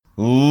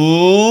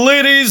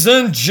Ladies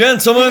and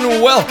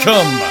gentlemen,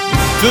 welcome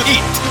to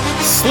Eat,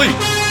 Sleep,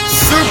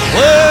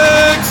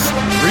 Suplex,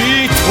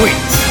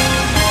 Retweet.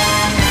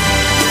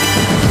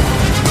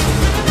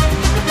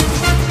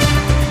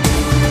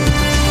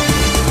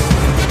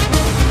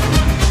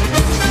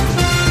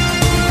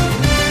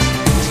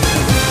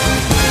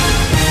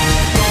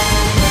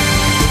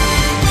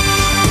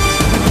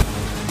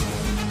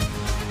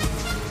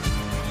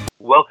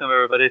 Welcome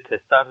everybody to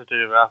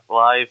Saturday Draft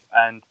Live,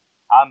 and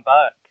I'm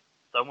back.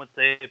 Some would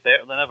say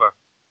better than ever.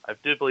 I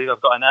do believe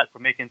I've got a knack for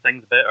making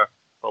things better,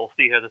 but we'll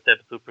see how this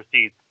episode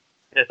proceeds.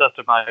 Yes,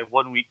 after my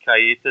 1 week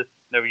hiatus,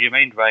 never you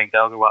mind Ryan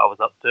Gallagher what I was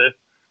up to,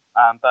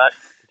 I'm back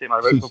to take my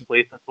rightful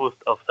place as host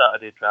of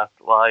Saturday Draft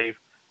Live,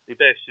 the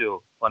best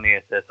show on the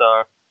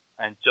SSR,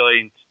 and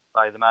joined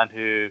by the man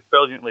who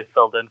brilliantly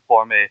filled in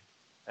for me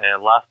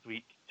last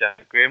week,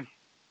 Jack Graham.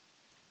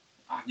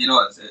 You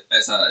know,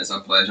 it's a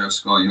pleasure,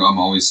 Scott. You know, I'm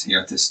always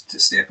here to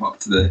step up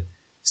to the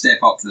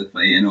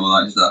plate. You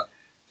know, that's just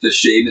a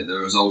shame that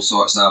there was all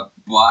sorts of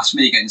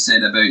blasphemy getting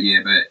said about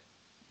you, about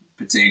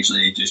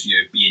potentially just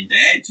you being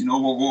dead. You know,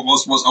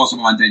 what's also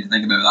one thing to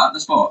think about that on the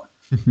spot?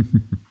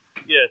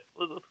 Yes,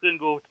 let's go and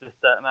go to the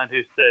stat man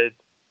who said,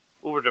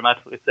 over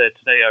dramatically said,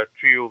 tonight our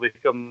trio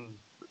becomes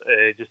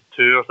just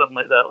two or something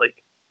like that.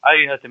 Like,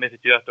 I had to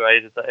message you after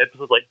I did that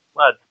episode, like,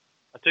 lads,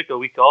 I took a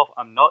week off,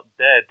 I'm not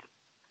dead.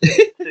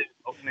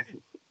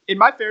 In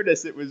my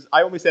fairness,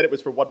 I only said it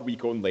was for 1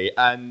 week only,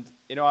 and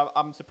you know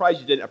I'm surprised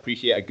you didn't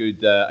appreciate a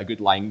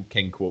good Lion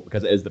King quote,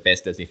 because it is the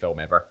best Disney film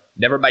ever.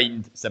 Never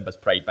mind Simba's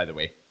Pride, by the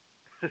way.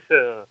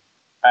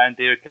 And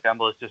David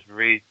Campbell has just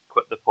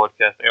quit the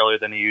podcast earlier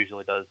than he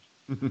usually does.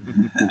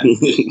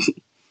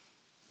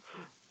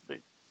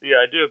 Yeah,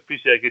 I do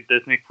appreciate a good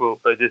Disney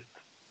quote, but it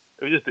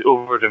was just the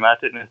over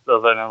dramaticness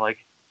of it. And I'm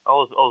like, I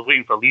was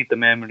waiting for Leave the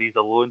Memories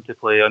Alone to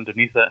play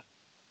underneath it.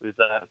 It was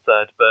that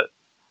sad, but.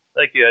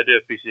 Thank you. I do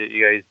appreciate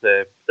you guys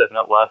stepping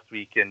up last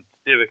week. And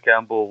David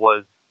Campbell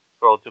was,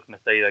 for all joking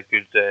aside, a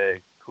good,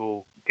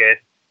 cool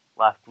guest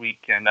last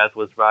week, and as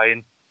was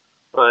Ryan.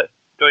 But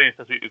joining us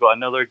this week, we've got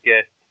another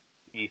guest.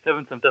 He's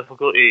having some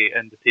difficulty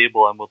in the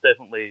table, and we'll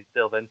definitely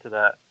delve into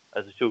that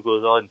as the show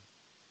goes on.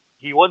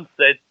 He once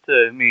said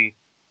to me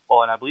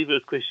on, I believe it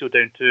was Quiz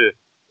Showdown 2,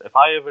 if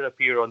I ever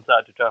appear on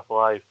Saturday Draft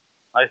Live,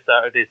 my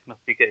Saturdays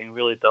must be getting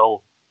really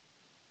dull.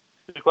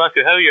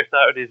 Kwaku, how are your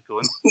Saturdays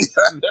going?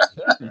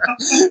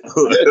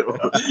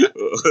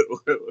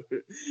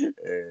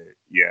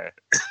 Yeah.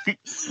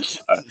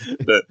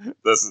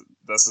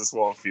 This is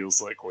what it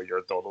feels like when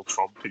you're Donald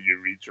Trump and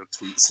you read your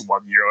tweets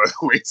 1 year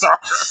later.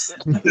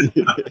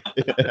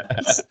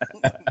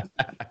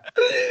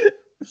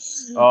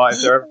 Oh,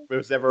 if there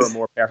was ever a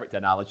more perfect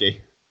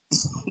analogy.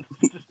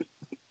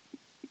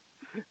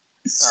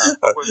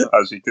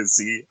 As you can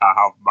see, I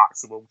have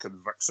maximum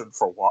conviction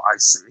for what I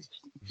say.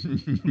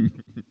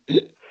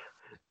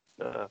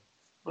 But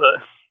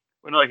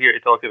we're not here to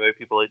talk about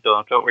people like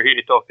Donald Trump. We're here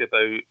to talk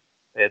about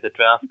the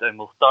draft, and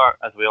we'll start,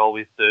 as we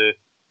always do,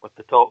 with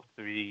the top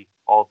three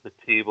of the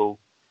table.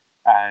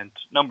 And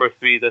number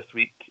 3 this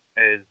week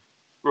is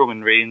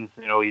Roman Reigns.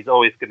 You know, he's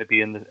always going to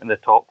be in the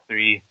top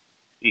 3.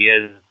 He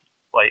is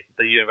like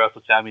the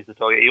Universal Champion. The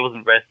target. He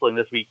wasn't wrestling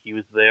this week. He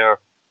was there,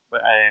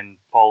 and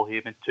Paul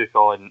Heyman took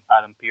on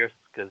Adam Pearce,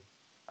 because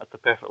that's a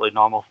perfectly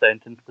normal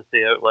sentence to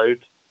say out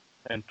loud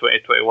in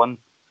 2021.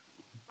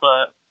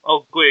 But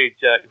I'll go to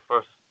Jack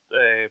first.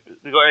 Have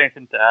you got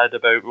anything to add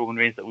about Roman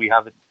Reigns that we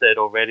haven't said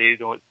already? You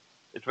know,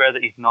 it's rare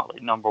that he's not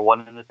like number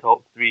 1 in the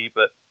top 3,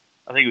 but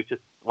I think it was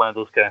just one of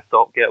those kind of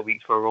stopgap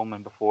weeks for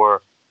Roman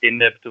before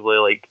inevitably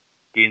like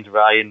gains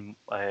Ryan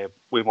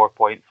way more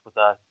points with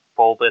a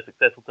probably a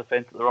successful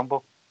defense at the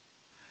Rumble.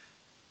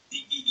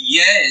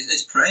 Yeah,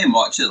 it's pretty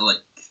much it.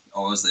 Like,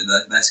 obviously,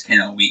 this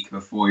kind of week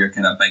before your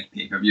kind of big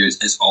pay-per-views,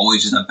 it's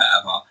always just a bit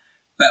of a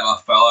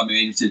filler. I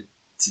mean, to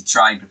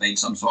try and provide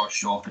some sort of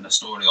shock in the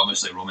story.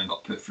 Obviously, Roman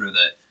got put through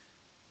a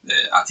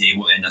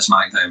table in the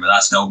SmackDown, but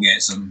that still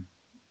gets him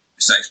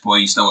 6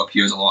 points. Still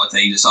appears a lot of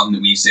times. It's something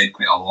that we said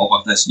quite a lot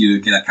with this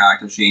new kind of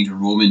character change with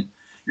Roman.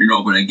 You're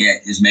not going to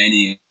get as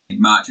many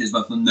matches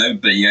with him now,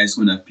 but he is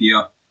going to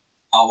appear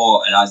a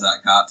lot. And as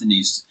that captain,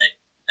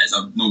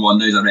 no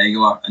wonder he's a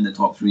regular in the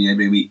top 3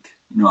 every week.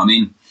 You know what I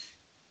mean?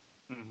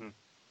 Mm-hmm.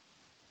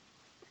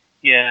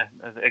 Yeah,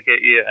 I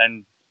get you.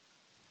 And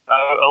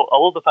I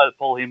love the fact that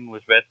Paul Heyman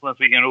was wrestling this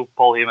week. You know,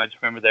 Paul Heyman, I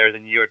just remember there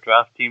in your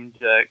draft team,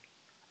 Jack.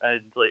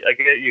 And like, I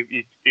get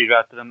you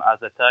drafted him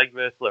as a tag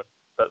wrestler,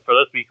 but for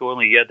this week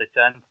only, you had the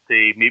chance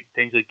to maybe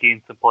potentially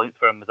gain some points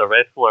for him as a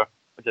wrestler,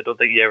 which I don't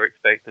think you ever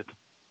expected.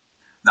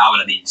 That would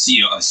have been,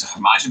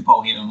 imagine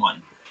Paul Heyman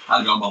won.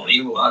 That'd be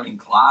unbelievable. That'd have been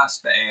class.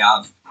 But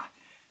I'll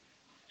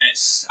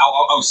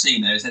say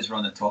now, since we're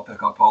on the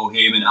topic of Paul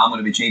Heyman, I'm going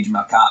to be changing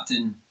my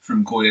captain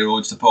from Cody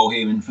Rhodes to Paul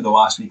Heyman for the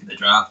last week of the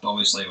draft.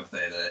 Obviously, with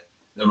the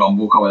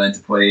Rumble coming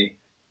into play,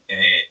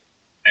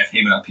 if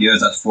Heyman appears,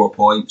 that's 4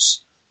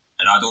 points.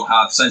 And I don't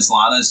have, since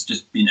Lana's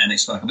just been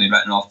inexplicably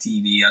written off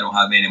TV, I don't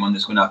have anyone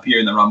that's going to appear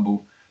in the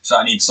Rumble. So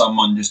I need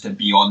someone just to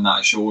be on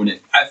that show. And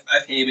if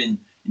Heyman,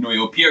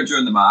 he'll appear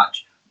during the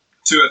match,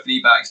 2 or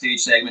 3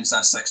 backstage segments,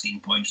 that's 16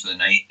 points for the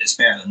night. It's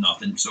better than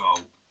nothing, so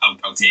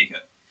I'll take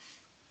it.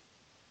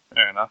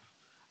 Fair enough.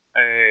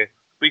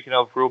 Speaking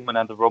of Roman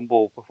and the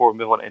Rumble, before we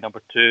move on to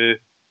number 2 in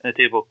the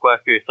table,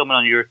 Quacker, someone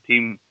on your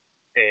team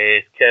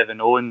is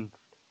Kevin Owens.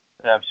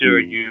 I'm sure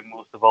you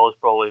most of all is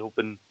probably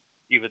hoping,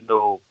 even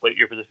though like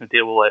your position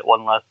table, like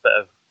one last bit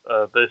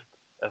of boost,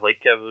 if like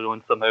Kevin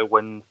Owens somehow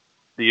wins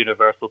the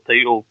Universal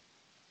title.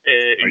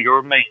 In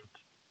your mind,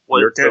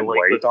 you're getting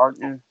wide, aren't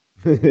you?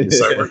 You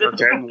sound like you're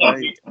getting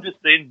wide. I'm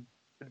just saying,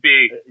 it'd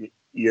be.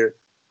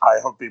 I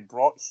have been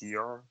brought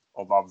here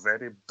on a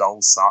very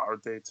dull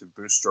Saturday to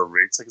boost your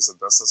ratings, and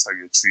this is how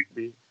you treat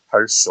me.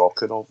 How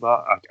shocking of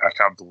that! I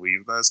can't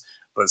believe this.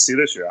 But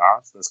seeing as you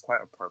asked, there's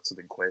quite a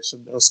pertinent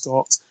question there,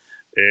 Scott.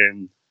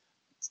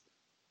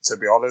 To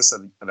be honest,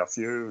 in a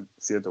few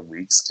of the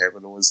weeks,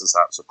 Kevin Owens has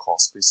actually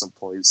cost me some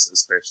points,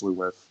 especially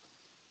with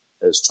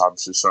his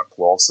championship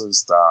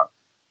losses that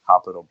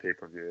happened on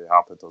pay-per-view,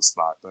 happened on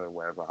SmackDown,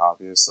 whatever have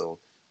you. So,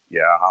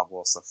 yeah, I have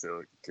lost a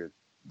fairly good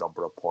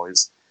number of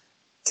points.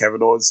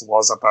 Kevin Owens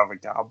was a bit of a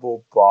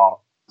gamble, but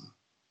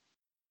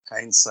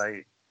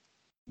hindsight,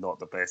 not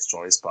the best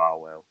choice, but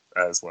well,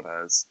 it is what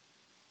it is.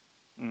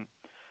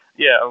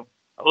 Yeah,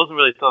 I wasn't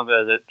really talking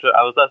about it.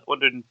 I was just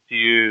wondering to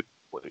you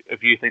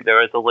if you think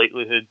there is a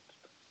likelihood,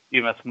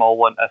 even a small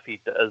one, if he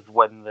does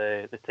win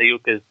the title,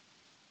 because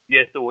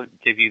yes, it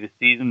won't give you the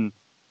season,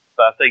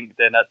 but I think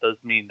then that does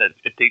mean that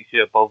it takes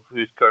you above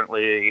who's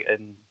currently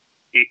in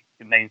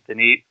 9th and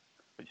 8th,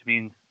 which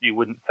means you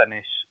wouldn't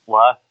finish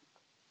last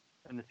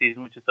in the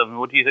season, which is something.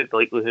 What do you think the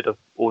likelihood of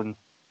Owens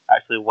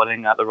actually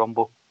winning at the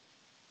Rumble?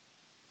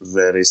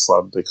 Very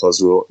slim,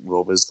 because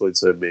Roman's going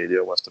to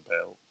Mania with the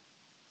belt.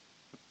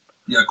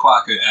 Yeah,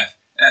 Quacker,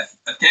 if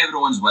Kevin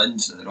Owens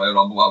wins at the Royal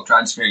Rumble, I'll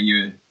transfer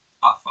you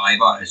a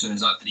 $5 as soon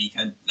as that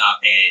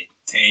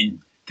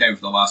 10 count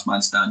for the last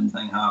man standing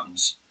thing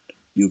happens.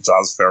 You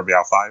transfer me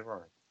a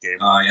 $5.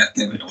 Game on. Yeah,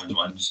 Kevin Owens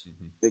wins.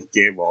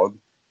 Game on.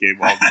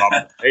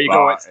 There you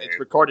go. It's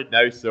recorded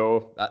now,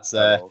 so that's.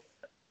 I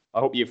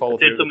hope you follow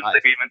through with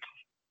that.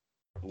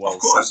 Well, of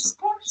course.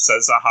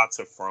 Since I had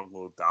to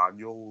furlough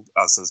Daniel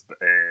as his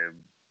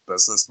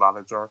business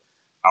manager,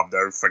 I'm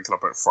now thinking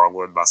about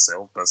furloughing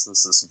myself.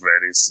 Business is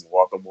very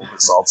slow at the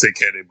moment, so I'll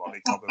take any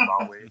money coming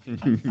my way.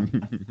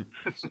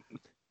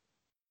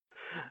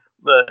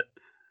 But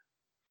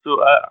so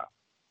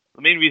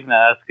the main reason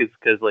I ask is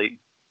because like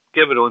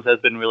Kevin Owens has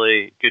been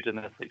really good in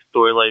this like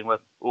storyline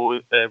with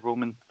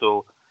Roman,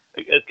 so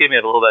it gave me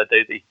a little bit of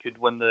doubt that he could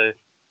win the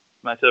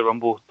match of the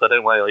Rumble. So I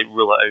didn't want to like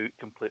rule it out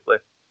completely.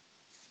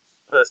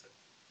 But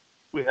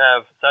we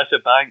have Sasha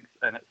Banks,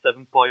 and at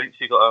 7 points,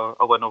 she got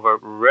a win over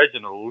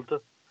Reginald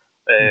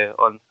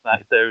on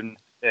SmackDown.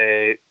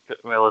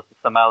 Well,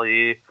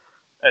 Somalia,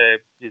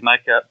 she's my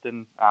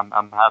captain.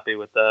 I'm happy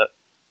with that.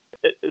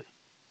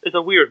 It's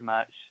a weird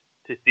match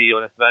to see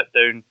on a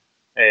SmackDown.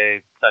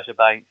 Sasha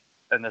Banks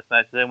in this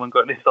match. Has anyone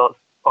got any thoughts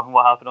on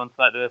what happened on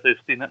SmackDown if they've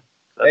seen it?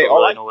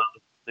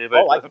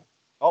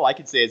 All I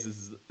can say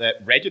is that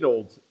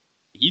Reginald,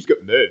 he's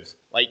got moves.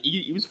 Like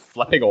he was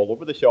flipping all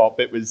over the shop.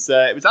 It was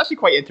actually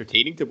quite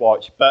entertaining to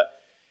watch. But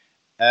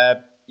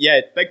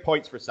big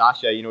points for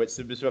Sasha. You know, it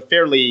was a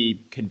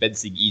fairly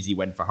convincing, easy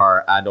win for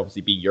her, and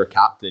obviously being your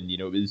captain, you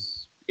know,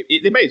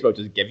 they might as well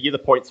just give you the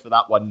points for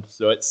that one.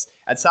 So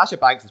and Sasha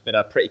Banks has been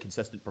a pretty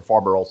consistent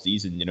performer all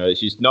season. You know,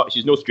 she's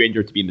no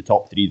stranger to being the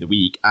top 3 of the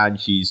week, and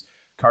she's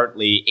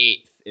currently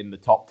 8th in the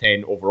top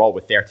 10 overall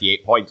with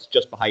 38 points,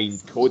 just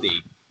behind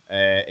Cody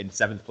in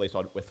 7th place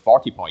with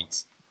 40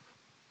 points.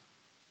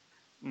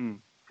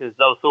 Because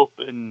I was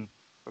hoping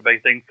for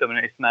big things coming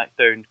out of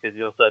SmackDown, because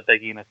you also had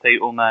Big E in a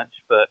title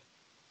match. But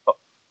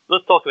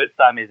let's talk about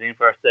Sami Zayn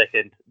for a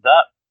second.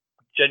 That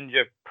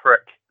ginger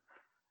prick.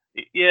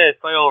 Yeah, it's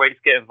by all rights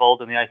get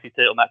involved in the IC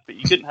title match, but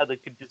you couldn't have the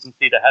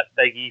consistency to hit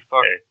Big E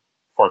first. Okay.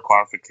 For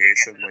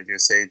clarification, when you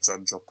say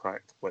ginger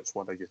prick, which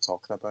one are you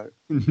talking about?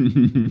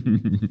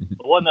 The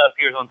one that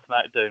appears on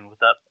SmackDown with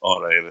that. All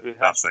right,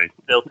 that's right.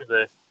 Still to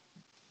the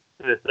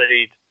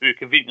side, who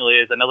conveniently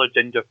is another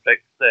ginger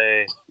prick,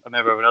 a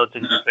member of another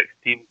ginger prick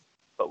team.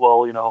 But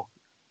we'll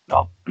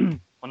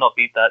not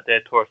beat that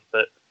dead horse.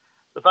 But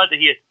the fact that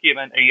he came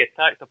in and he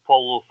attacked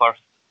Apollo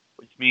first,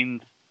 which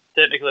means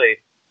technically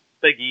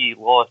Big E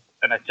lost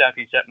in a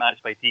championship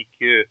match by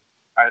DQ,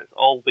 and it's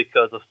all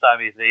because of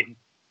Sami Zayn.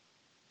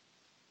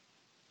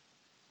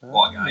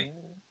 What a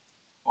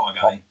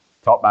guy.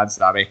 Top man,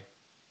 Sami.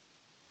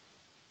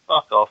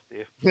 Fuck off,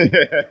 Dave.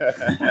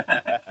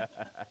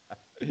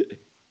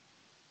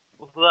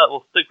 Well, for that,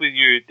 we'll stick with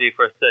you, Dave,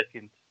 for a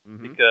second,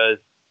 because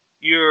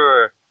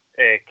your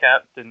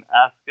captain,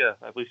 Asuka,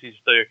 I believe she's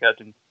still your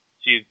captain,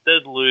 she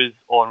did lose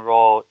on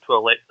Raw to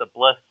Alexa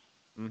Bliss,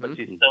 but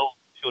she still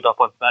showed up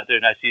on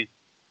SmackDown as she's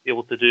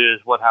able to do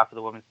as one half of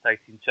the Women's Tag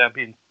Team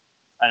Champions.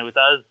 And it was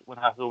as one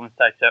half of the Women's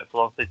Tag Champions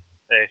alongside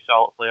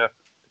Charlotte Flair.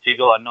 She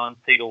got a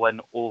non-title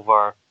win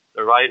over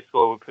the Riot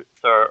Squad, which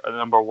puts her at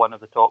number 1 of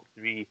the top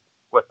 3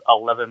 with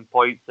 11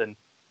 points. And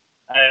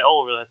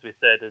all that has to be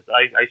said is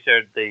I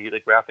shared the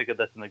graphic of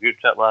this in the group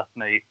chat last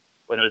night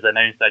when it was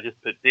announced, I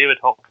just put David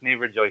Hockney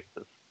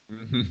rejoices.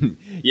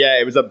 Yeah,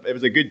 it was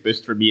a good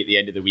boost for me at the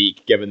end of the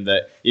week, given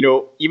that,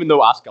 even though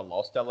Asuka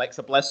lost to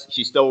Alexa Bliss,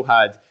 she still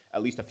had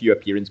at least a few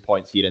appearance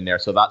points here and there,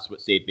 so that's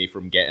what saved me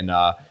from getting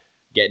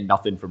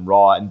nothing from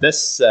Raw. And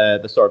this,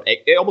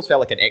 it almost felt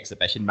like an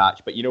exhibition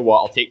match, but you know what?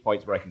 I'll take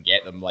points where I can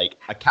get them, like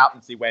a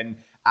captaincy win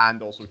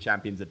and also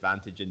champion's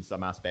advantage in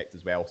some aspects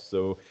as well.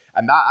 So,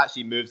 and that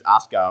actually moves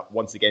Asuka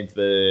once again to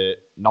the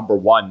number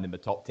 1 in the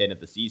top 10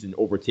 of the season,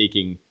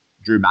 overtaking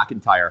Drew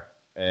McIntyre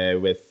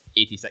with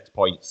 86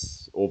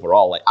 points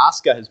overall. Like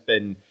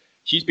Asuka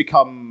she's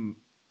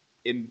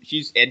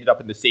ended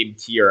up in the same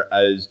tier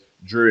as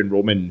Drew and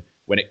Roman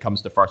when it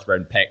comes to first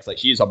round picks. Like,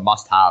 she is a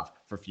must-have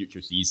for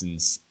future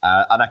seasons.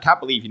 And I can't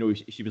believe,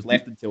 she was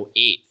left until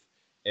 8th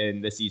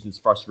in this season's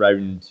first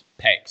round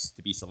picks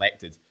to be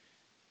selected.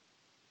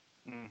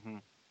 Mm-hmm.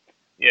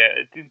 Yeah,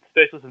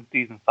 especially since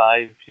season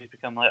 5, she's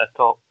become like a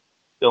top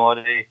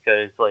commodity,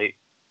 because like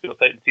she got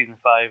picked in season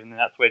 5, and then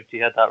that's when she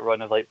had that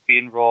run of like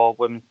being Raw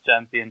Women's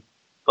Champion,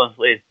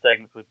 constantly had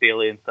segments with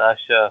Bayley and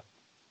Sasha,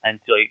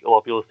 and like a lot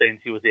of people saying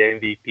she was the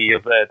MVP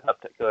of that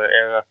particular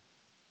era.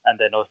 And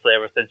then obviously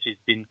ever since she's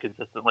been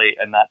consistently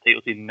in that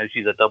title scene, now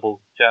she's a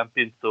double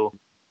champion, so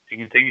she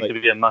continues to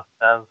be a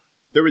must-have.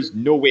 There is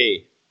no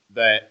way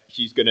that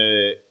she's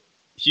gonna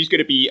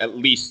be at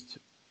least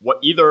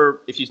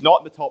if she's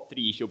not in the top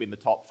 3, she'll be in the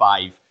top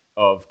 5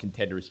 of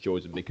contenders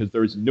chosen, because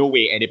there is no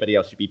way anybody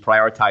else should be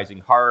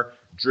prioritizing her,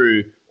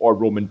 Drew, or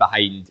Roman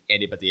behind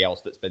anybody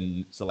else that's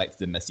been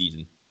selected in this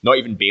season. Not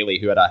even Bayley,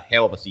 who had a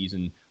hell of a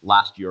season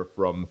last year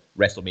from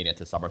WrestleMania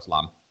to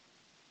SummerSlam.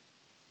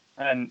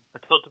 And I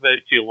talked about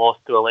she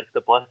lost to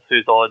Alexa Bliss,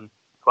 who's on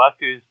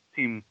Kwaku's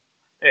team.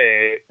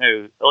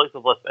 Now, Alexa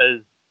Bliss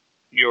is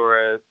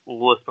your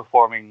lowest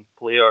performing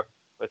player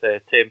with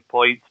 10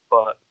 points,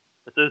 but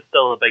this is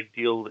still a big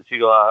deal that she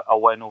got a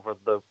win over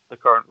the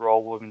current Raw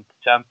Women's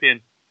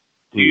Champion.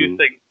 Do you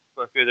think,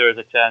 Kwaku, there is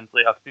a chance?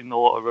 Like, I've seen a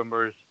lot of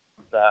rumours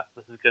that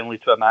this is going to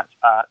lead to a match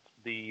at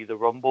the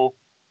Rumble,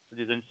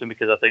 which is interesting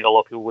because I think a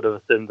lot of people would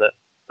have assumed that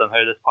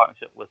somehow this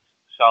partnership with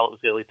Charlotte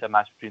was going to lead to a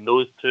match between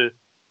those two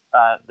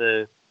at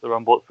the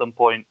Rumble at some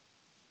point.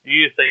 Do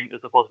you think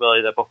there's a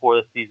possibility that before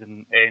the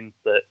season ends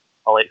that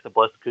Alexa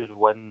Bliss could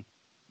win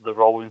the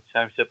Raw Women's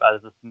Championship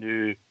as this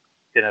new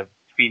kind of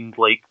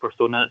fiend-like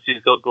persona that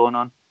she's got going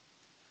on?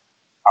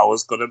 I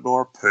was going to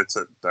more put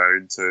it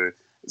down to...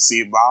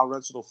 See, my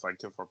original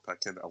thinking for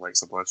picking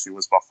Alexa Bliss, she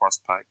was my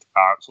first pick.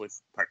 I actually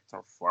picked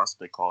her first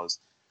because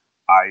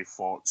I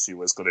thought she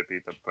was going to be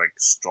the big,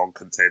 strong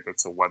contender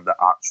to win the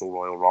actual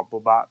Royal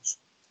Rumble match.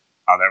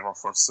 I never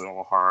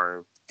foresaw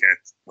her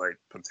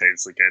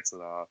potentially getting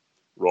a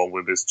Raw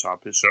Women's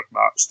Championship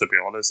match, to be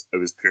honest. It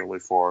was purely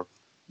for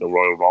the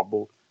Royal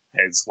Rumble.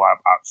 Hence why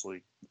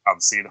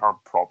I'm seeing her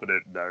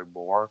prominent now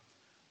more.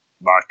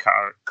 My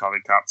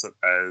current captain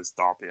is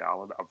Darby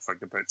Allin. I'm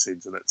thinking about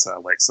changing it to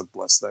Alexa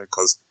Bliss now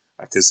because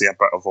I can see a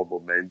bit of a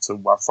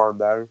momentum with her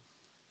now.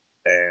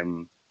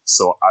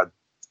 So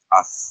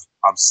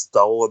I'm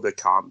still in the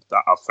camp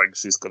that I think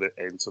she's going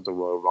to enter the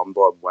Royal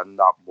Rumble and win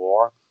that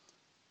more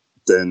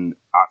than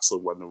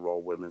actually win the Raw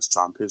Women's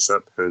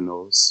Championship. Who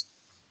knows?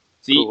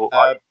 See,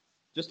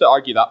 just to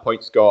argue that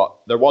point, Scott,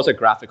 there was a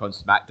graphic on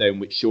SmackDown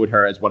which showed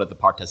her as one of the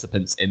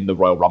participants in the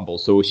Royal Rumble,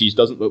 so she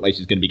doesn't look like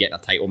she's going to be getting a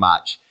title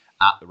match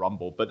at the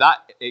Rumble. But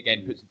that,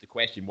 again, puts into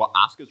question what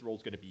Asuka's role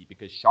is going to be,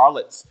 because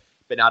Charlotte's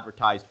been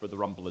advertised for the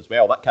Rumble as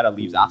well. That kind of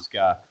leaves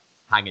Asuka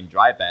hanging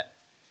dry a bit.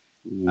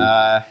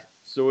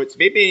 So it's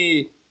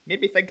maybe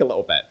think a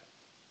little bit.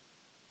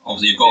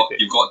 Obviously,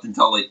 you've got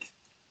until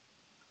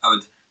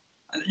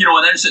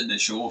announce it in the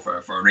show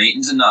for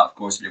ratings and that, of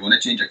course, if you're going to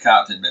change your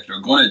captain, but if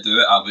you're going to do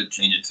it, I would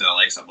change it to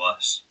Alexa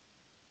Bliss.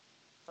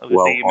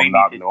 Well, on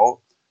that note,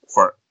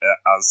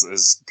 as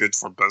is good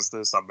for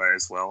business, I might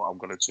as well. I'm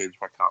going to change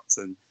my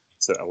captain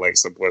to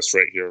Alexa Bliss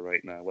right here,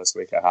 right now. Let's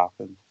make it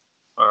happen.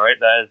 All right,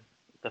 that is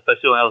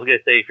official. I was going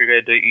to say, if you're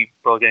going to do it, you're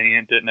probably going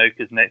to do it now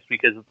because next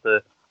week is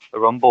the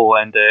Rumble,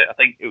 and I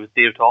think it was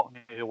Dave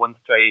Hockney who once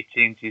tried to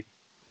change his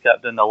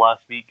captain the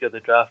last week of the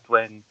draft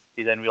when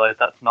he then realised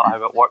that's not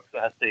how it works.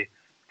 It has to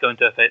go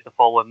into effect the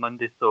following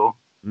Monday. So,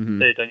 you've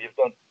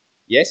done.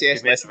 Yes,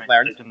 lesson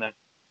learned.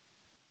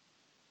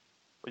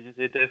 What did you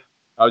say, Dave?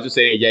 I was just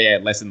saying, yeah,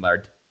 lesson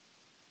learned.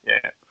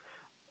 Yeah.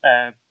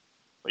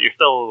 But you're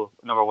still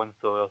number 1,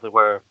 so I was like,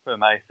 where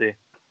am I say?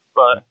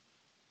 But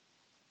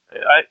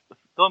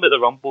talking about the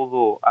Rumble,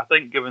 though, I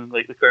think given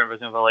the current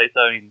version of Alexa,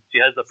 I mean, she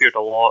has appeared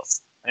a lot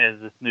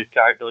as this new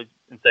character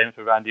in segments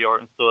with Randy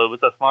Orton, so it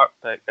was a smart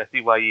pick. I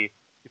see why you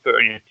put her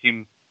on your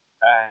team,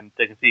 and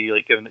I can see,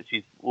 given that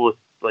she's lowest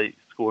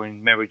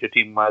scoring member of your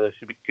team, why there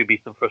could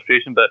be some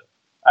frustration, but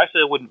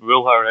actually I wouldn't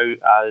rule her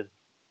out as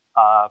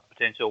a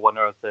potential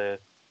winner of the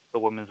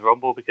Women's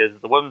Rumble,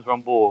 because the Women's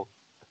Rumble,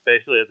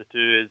 especially of the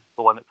two, is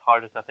the one that's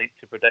hardest, I think,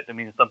 to predict. I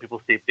mean, some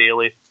people say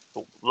Bayley,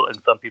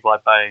 and some people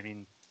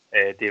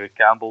David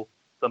Campbell.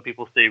 Some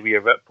people say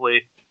Rhea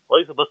Ripley.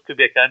 Alexa Bliss could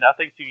be a candidate. I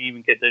think she could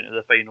even get down to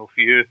the final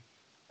few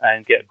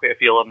and get quite a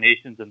few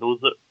eliminations, and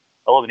those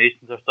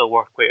eliminations are still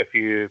worth quite a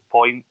few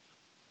points.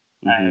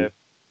 And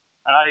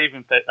I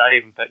even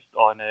pitched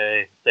on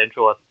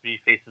Central a Three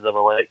Faces of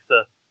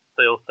Alexa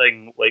style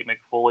thing like Mick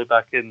Foley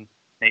back in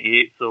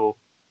 '98. So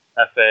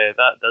if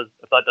that does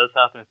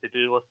happen, if they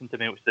do listen to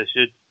me, which they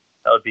should,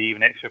 that would be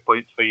even extra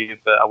points for you.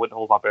 But I wouldn't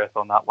hold my breath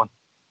on that one.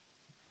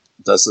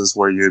 This is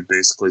where you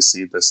basically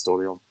see the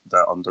story of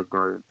the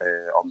underdog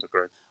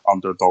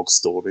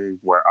story,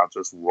 where I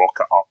just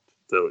rocket up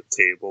the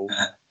table,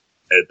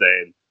 and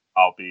then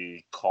I'll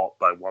be caught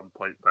by 1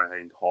 point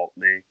behind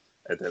Hockney,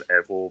 and then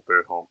Evo will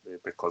beat Hockney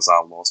because I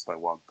lost by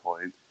 1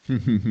 point.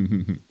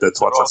 The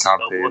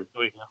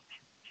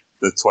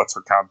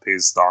Twitter campaign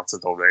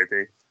started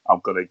already.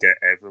 I'm gonna get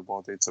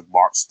everybody to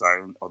march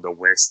down on the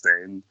West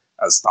End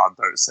and stand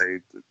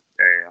outside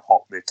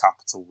Hockney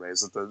Capital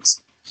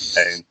residence,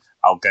 and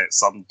I'll get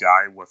some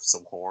guy with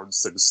some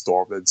horns to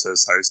storm into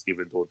his house,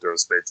 even though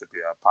there's meant to be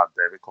a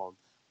pandemic on.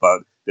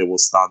 But they will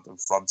stand in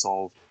front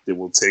of, they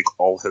will take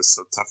all his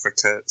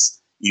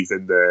certificates,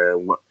 even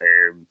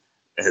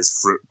his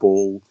fruit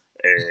bowl,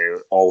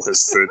 all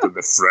his food in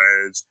the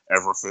fridge,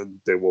 everything.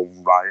 They will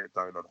riot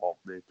down on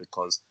Hockney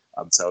because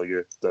I'm telling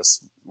you,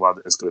 this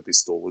one is going to be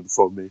stolen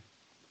from me.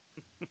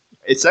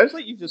 It sounds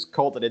like you just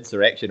called an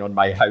insurrection on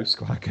my house,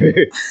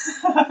 Quacko.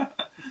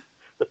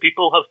 The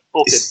people have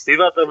spoken.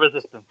 Viva the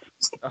resistance.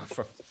 Oh,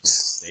 for fuck's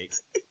sake.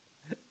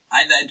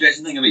 And the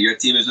interesting thing about your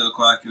team as well,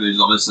 Quacko, is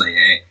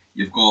obviously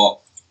you've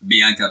got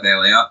Bianca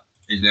Belair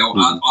as well.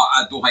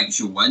 I don't think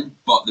she'll win,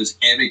 but there's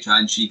every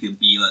chance she could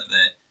be like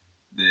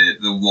the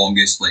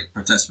longest like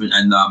participant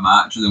in that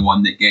match, or the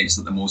one that gets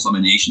like the most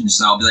eliminations.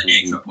 So that'll be like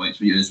extra points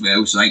for you as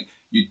well. So I think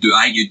you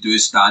do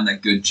stand a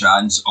good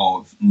chance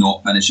of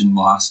not finishing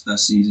last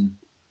this season.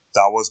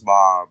 That was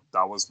my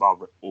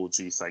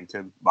OG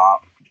thinking.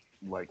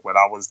 Like when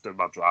I was doing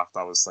my draft,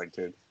 I was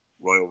thinking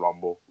Royal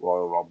Rumble.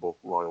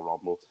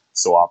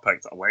 So I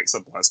picked Alexa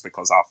Bliss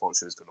because I thought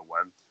she was going to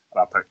win,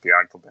 and I picked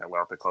Bianca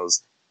Belair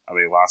because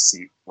last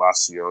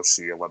year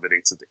she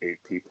eliminated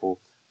 8 people,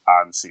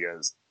 and she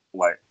is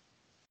like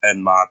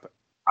I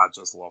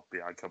just love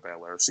Bianca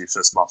Belair. She's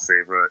just my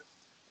favorite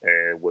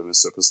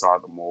women's superstar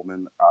at the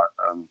moment,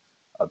 and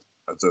I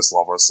just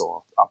love her,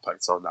 so I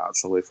picked her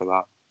naturally for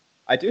that.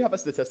 I do have a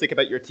statistic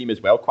about your team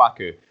as well,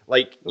 Quacko.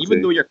 Like, okay.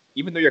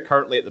 even though you're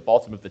currently at the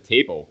bottom of the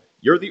table,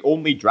 you're the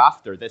only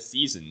drafter this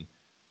season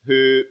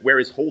where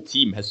his whole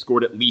team has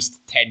scored at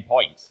least 10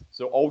 points.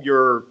 So all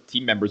your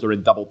team members are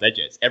in double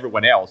digits.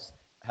 Everyone else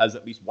has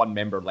at least one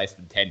member less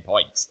than 10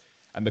 points.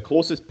 And the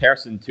closest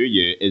person to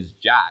you is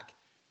Jack,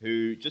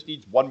 who just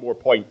needs one more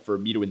point for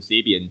Miro and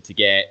Sabian to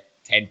get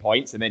 10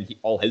 points, and then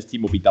all his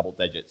team will be double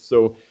digits.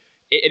 So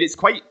it's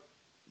quite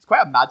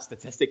a mad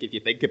statistic if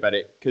you think about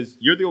it, because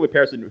you're the only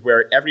person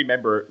where every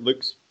member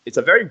looks... It's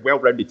a very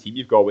well-rounded team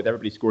you've got with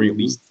everybody scoring at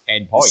least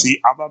 10 points.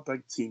 See, I'm a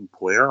big team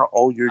player.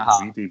 All you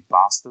greedy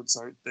bastards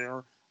out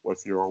there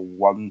with your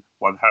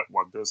one-hit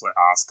wonders like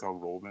Asuka,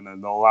 Roman,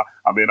 and all that.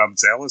 I mean, I'm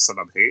jealous and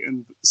I'm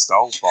hating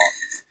still, but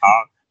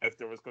if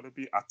there was going to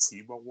be a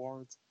team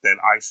award, then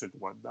I should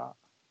win that.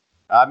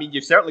 I mean,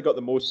 you've certainly got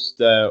the most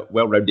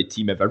well-rounded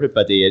team of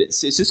everybody.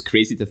 It's just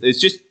crazy I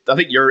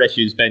think your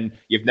issue's been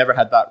you've never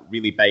had that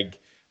really big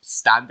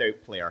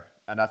standout player,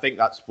 and I think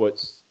that's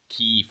what's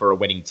key for a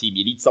winning team.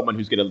 You need someone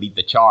who's going to lead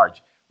the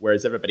charge,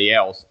 whereas everybody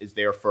else is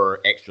there for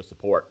extra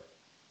support.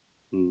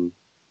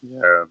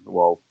 Yeah,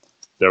 well,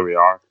 there we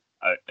are.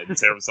 In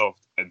terms of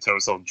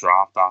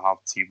draft, I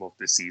have team of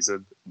the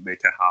season.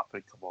 Make it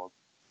happen. Come on.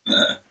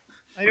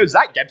 I know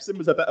Zach Gibson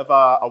was a bit of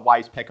a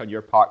wise pick on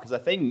your part, because I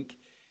think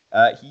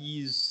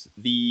he's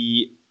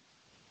the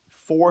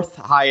fifth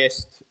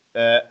highest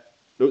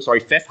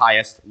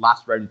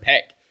last round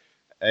pick.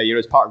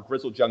 As part of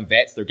Grizzled Young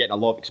Vets, they're getting a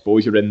lot of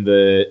exposure in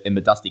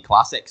the Dusty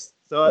Classics.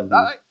 So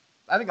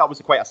I think that was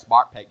quite a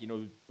smart pick.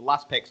 The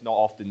last pick's not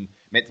often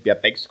meant to be a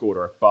big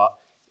scorer, but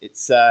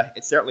it's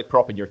certainly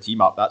propping your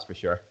team up, that's for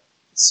sure.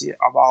 See,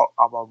 I'm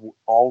an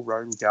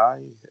all-round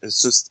guy.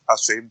 It's just a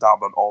shame that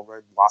I'm an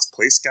all-round last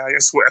place guy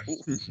as well.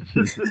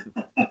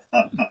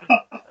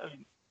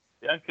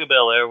 Bianca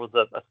Belair was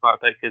a smart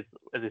pick because,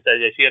 as you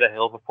said, she had a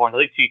hell of a point. I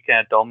think she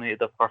kind of dominated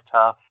the first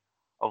half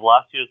of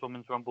last year's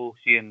Women's Rumble.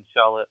 She and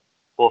Charlotte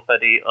both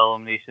had 8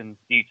 eliminations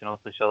each, and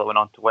obviously Charlotte went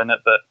on to win it.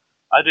 But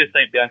I do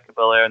think Bianca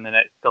Belair in the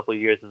next couple of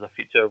years is a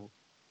future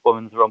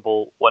Women's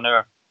Rumble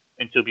winner,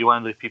 and she'll be one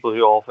of those people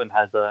who often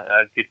has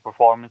a good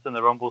performance in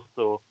the Rumble.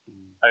 So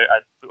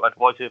I'd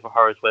watch it for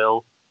her as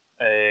well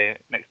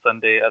next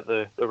Sunday at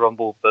the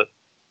Rumble. But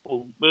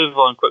we'll move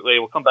on quickly.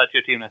 We'll come back to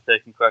your team in a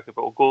second, Cracker,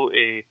 but we'll go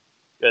to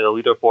the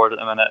leaderboard at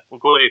the minute. We'll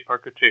go to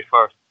Purgatory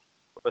first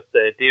with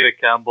David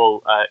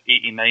Campbell at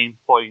 89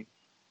 points.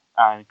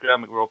 And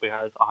Graham McRobbie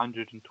has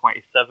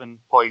 127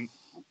 points.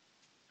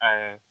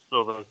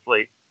 So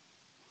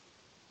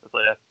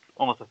there's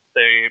almost a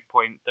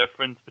 38-point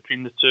difference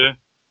between the two.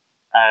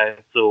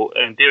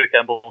 And David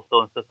Campbell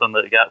still insists on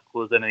that the gap's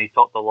closing, and he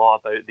talked a lot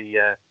about how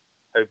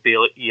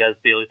he has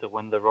Bayley to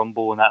win the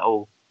Rumble, and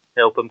that'll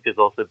help him because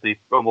also the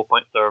Rumble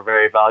points are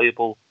very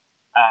valuable.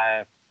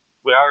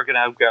 We are going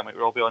to have Graham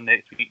McRobbie on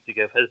next week to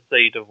give his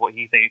side of what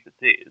he thinks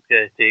it's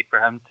going to take for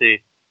him to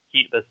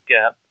keep this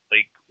gap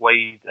like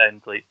wide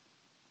and like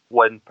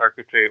win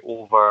Purgatory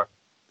over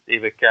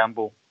David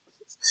Campbell.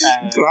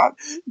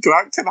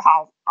 Grant can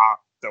have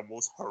the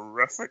most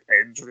horrific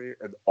injury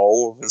in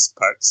all of his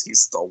picks.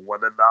 He's still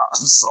winning that.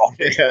 I'm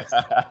sorry.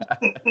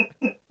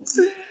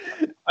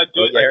 I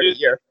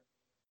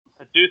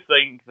do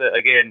think that,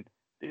 again,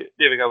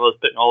 David Campbell is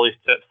putting all his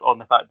chips on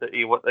the fact that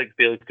he thinks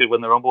Bayley could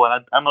win the Rumble,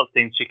 and I'm not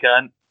saying she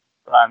can't,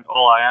 but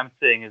all I am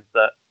saying is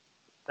that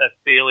if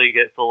Bayley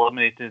gets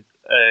eliminated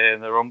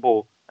in the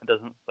Rumble and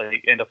doesn't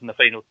end up in the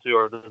final two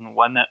or doesn't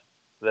win it,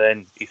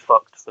 then he's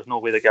fucked. There's no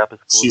way the gap is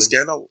closing.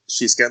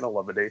 She's getting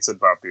eliminated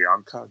by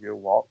Bianca. You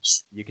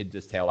watch. You can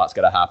just tell that's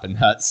going to happen.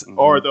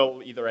 Or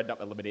they'll either end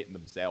up eliminating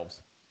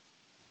themselves.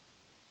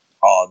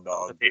 Oh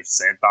no, they've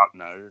said that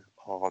now.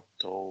 Oh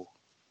no.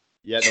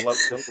 Yeah, they'll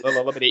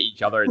eliminate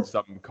each other in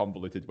some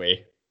convoluted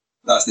way.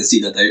 That's the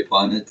seed of doubt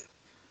planted.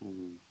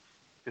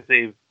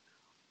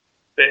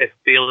 If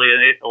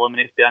Bayley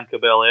eliminates Bianca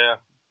Belair,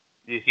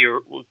 you hear,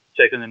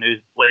 checking the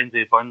news,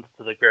 Lindsay burns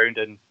to the ground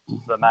and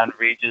the man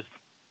rages.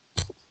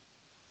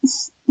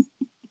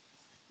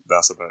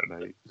 That's about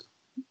right.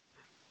 So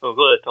we'll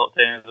go to the top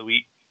 10 of the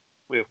week.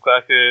 We have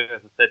Kwaku,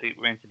 as I said, we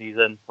mentioned he's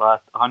in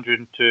last,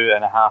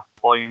 102.5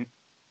 points.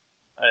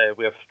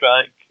 We have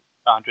Strike,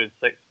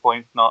 106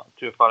 points, not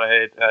too far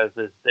ahead, as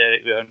is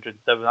Derek with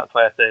 107. That's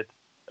why I said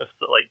if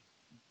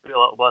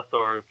Bill Bliss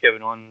or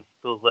Kevin Owens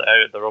pulls it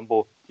out at the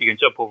Rumble, you can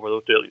jump over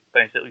those to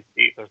finish at least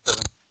 8th or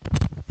 7th.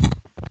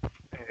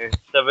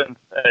 7th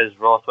is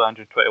Ross with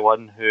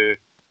 121, who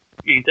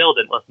you can tell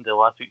didn't listen to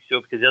last week's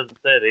show because he hasn't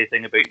said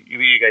anything about you.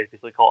 You guys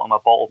basically called him a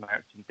bottle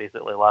merchant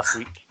basically last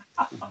week.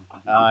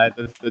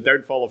 The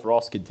downfall of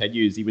Ross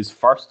continues. He was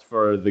first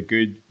for a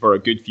good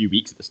few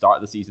weeks at the start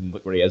of the season.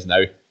 Look where he is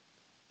now.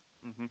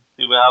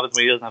 See what happens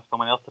when he doesn't have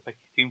someone else to pick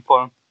his team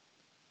for him.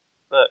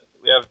 But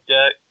we have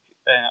Jack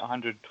at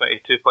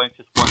 122 points,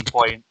 just 1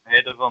 point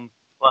ahead of him.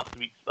 Last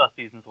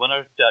season's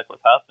winner. Jack,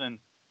 what's happening?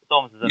 It's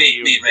almost as if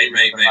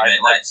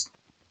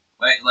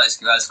Right. Let's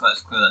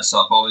clear this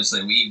up.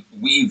 Obviously,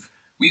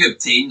 we've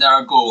obtained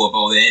our goal of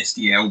all the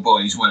SDL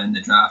boys winning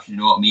the draft. You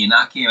know what I mean?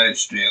 That came out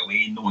straight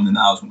away, knowing that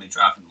I was going to be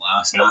drafting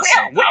last. Wait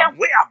a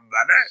minute!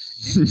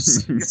 You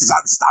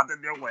sat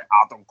standing there with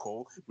Adam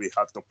Cole. We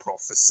had the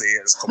prophecy.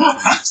 It's complete.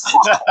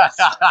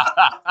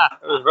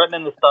 It was written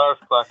in the stars,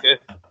 Kwaku.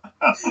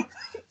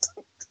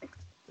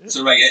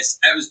 So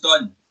it was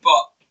done.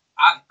 But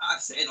I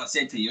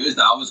said to you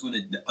that I was going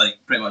to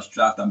pretty much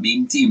draft a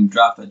meme team,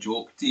 draft a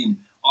joke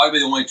team. I'll be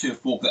the only two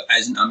folk that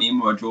isn't a meme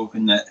or a joke,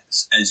 and that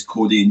is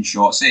Cody and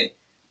Shotzi.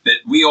 But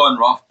we on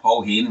Ruff,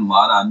 Paul Hain and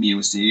Lara and Mio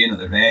Sayan are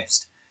the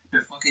rest.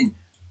 But fucking,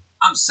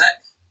 I'm sick.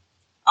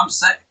 I'm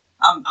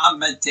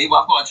mid-table.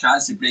 I've got a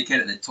chance to break out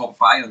at the top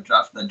 5 of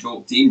drafting a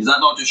joke team. Does that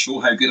not just show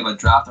how good of a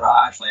drafter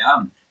I actually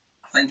am?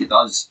 I think it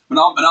does. When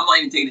I'm not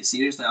even taking it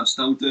seriously, I'm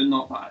still doing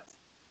not bad.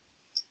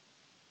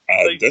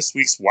 And this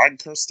week's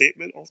wanker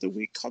statement of the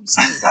week comes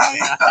in.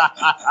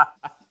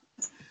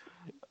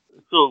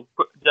 So,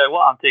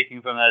 what I'm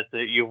taking from this is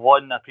that you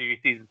won a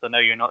previous season, so now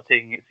you're not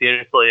taking it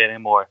seriously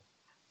anymore.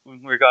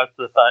 In regards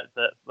to the fact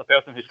that the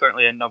person who's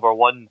currently in number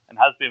 1 and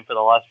has been for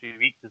the last few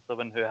weeks is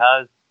someone who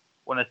has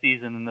won a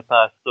season in the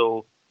past.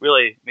 So,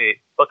 really,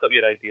 mate, fuck up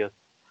your ideas.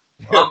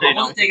 I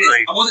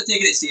wasn't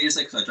taking it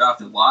seriously because I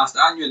drafted last.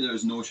 I knew there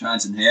was no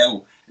chance in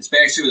hell,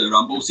 especially with the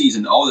Rumble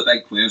season. All the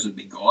big players would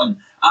be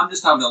gone. I'm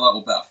just having a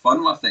little bit of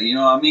fun with it. You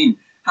know what I mean?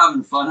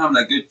 Having fun, having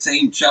a good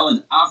time,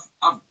 chilling.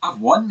 I've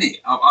won, mate.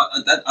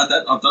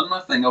 I've done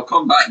my thing. I'll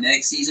come back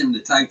next season.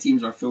 The tag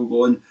teams are full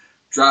going.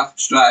 Draft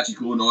strategy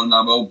going on, and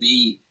I will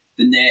be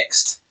the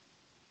next,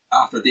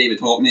 after David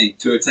Hockney,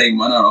 2-time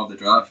winner of the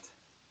draft.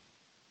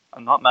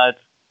 I'm not mad,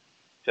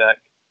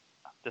 Jack.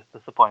 I'm just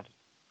disappointed.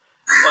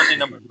 On to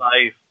number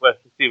 5 with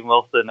Stephen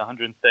Wilson,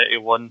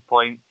 131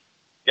 points.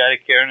 Gary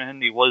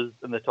Kernahan, he was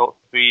in the top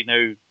 3.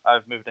 Now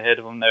I've moved ahead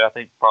of him now. I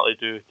think partly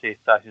due to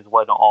Sash's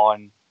win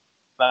on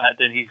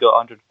SmackDown. He's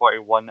got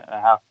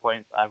 141.5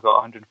 points. I've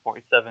got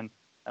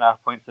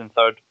 147.5 points in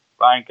third.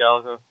 Ryan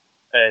Gallagher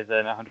is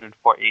in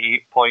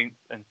 148 points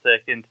in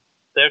second.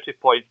 30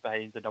 points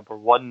behind the number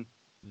 1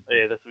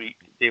 this week.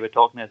 David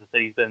Hockney, as I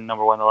said, he's been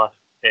number 1 the last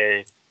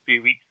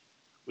few weeks.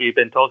 We've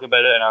been talking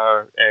about it in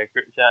our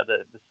group chat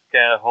that this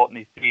kind of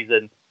Hockney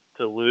season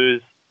to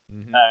lose.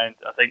 And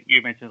I think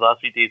you mentioned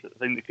last week, Dave, that the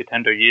thing that could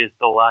hinder you is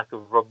the lack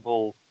of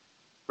Rumble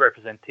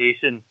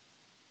representation.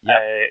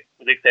 With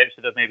the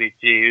exception of maybe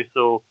Jey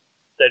Uso,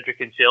 Cedric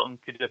and Shelton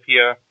could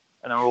appear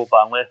in a Royal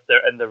Ban unless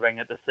they're in the ring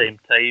at the same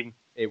time.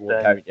 It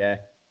won't count, Yeah,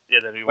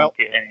 then we won't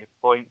get any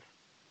points.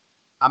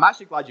 I'm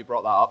actually glad you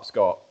brought that up,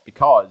 Scott,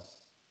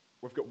 because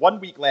we've got 1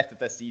 week left of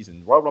this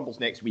season. Royal Rumble's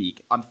next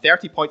week. I'm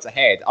 30 points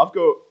ahead. I've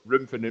got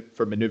room for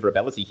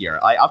manoeuvrability here.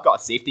 I've got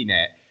a safety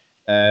net.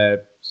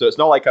 So it's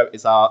not like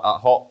it's a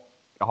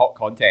hot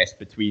contest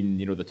between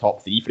the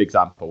top 3, for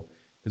example,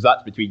 because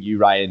that's between you,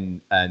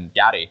 Ryan, and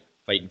Gary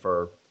fighting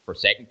for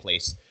second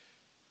place.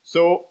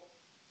 So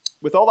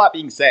with all that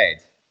being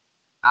said,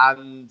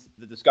 and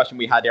the discussion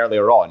we had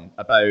earlier on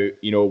about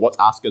what's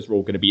Asuka's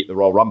role going to be at the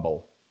Royal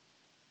Rumble,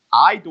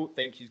 I don't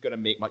think she's going to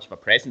make much of a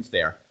presence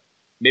there.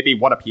 Maybe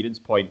one appearance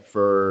point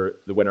for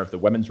the winner of the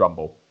Women's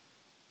Rumble.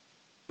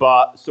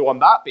 But so on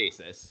that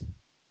basis,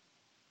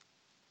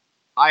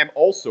 I am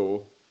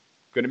also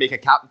going to make a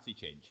captaincy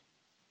change.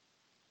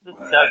 This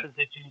is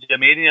captaincy change to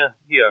Mania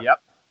here.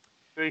 Yep.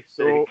 Very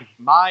So sick.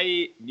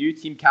 my new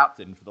team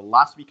captain for the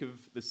last week of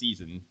the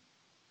season,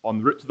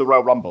 en route to the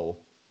Royal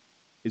Rumble,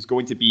 is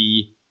going to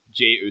be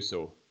Jey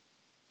Uso.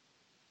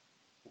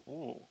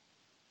 Oh.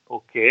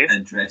 Okay.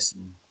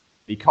 Interesting.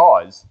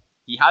 Because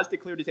he has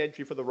declared his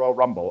entry for the Royal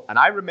Rumble, and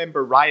I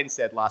remember Ryan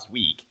said last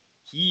week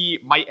he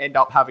might end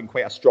up having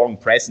quite a strong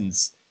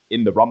presence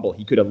in the Rumble.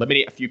 He could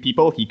eliminate a few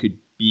people. He could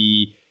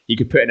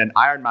put in an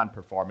Iron Man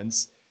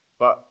performance.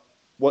 But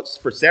what's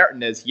for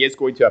certain is he is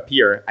going to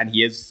appear, and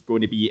he is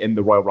going to be in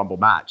the Royal Rumble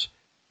match.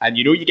 And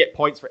you get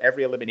points for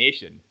every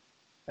elimination,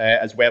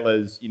 as well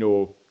as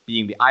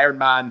being the Iron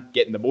Man,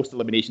 getting the most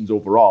eliminations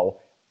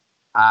overall.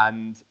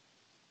 And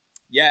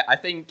yeah, I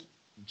think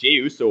Jey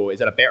Uso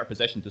is in a better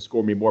position to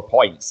score me more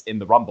points in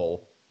the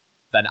Rumble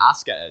than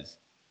Asuka is.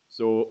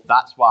 So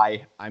that's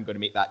why I'm going to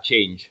make that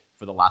change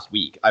for the last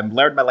week. I've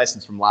learned my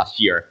lessons from last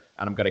year,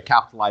 and I'm going to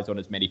capitalize on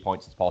as many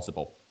points as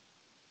possible.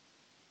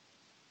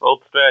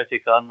 Old strategy,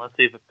 Con. Let's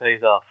see if it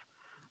pays off.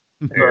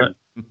 Hey,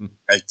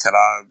 can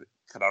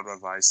I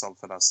revise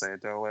something I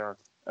said earlier?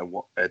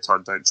 It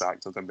turned out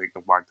Jack didn't make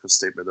the wanker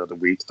statement of the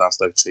week.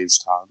 That's now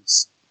changed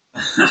hands.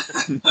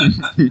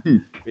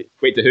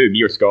 Wait, to who?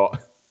 Me or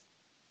Scott?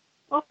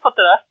 What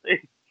did I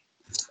say?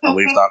 I'll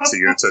leave that to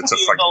you to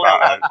figure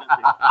that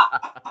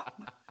out.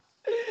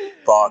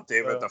 But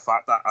David, the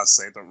fact that I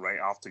said it right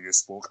after you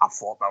spoke, I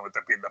thought that would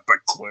have been the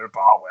big clue,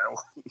 but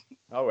well.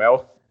 Oh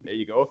well, there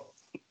you go.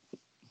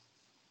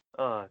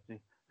 Oh, gee.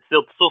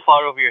 Still so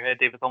far over your head,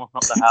 David. It's almost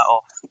knocked the hat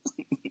off.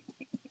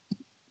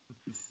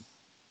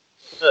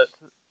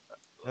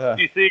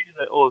 You say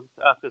that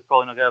Asuka's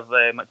probably not going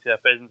to have much of a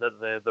presence at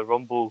the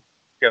Rumble,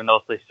 given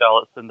obviously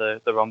Charlotte's in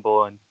the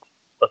Rumble and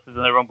this is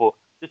in the Rumble.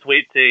 Just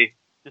wait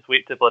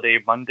to bloody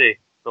Monday.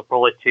 They'll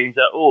probably change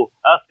that. Oh,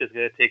 Asuka's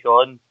going to take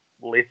on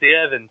Lacey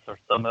Evans or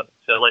something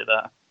shit like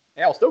that.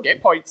 Yeah, I'll still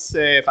get points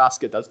if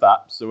Asuka does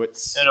that. So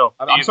it's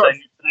I'm sort of.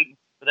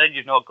 But then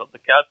you've not got the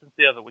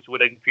captaincy of it, which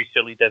would increase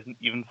your lead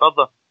even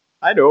further.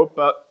 I know,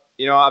 but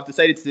I've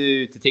decided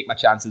to take my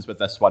chances with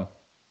this one.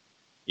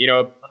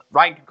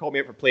 Ryan can call me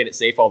out for playing it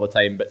safe all the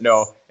time, but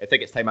no, I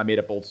think it's time I made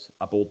a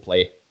bold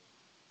play.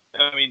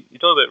 I mean, you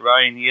talk about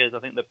Ryan. He is, I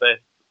think, the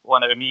best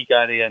one out of me,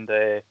 Gary, and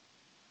Gary,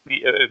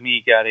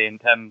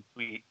 and him.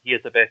 He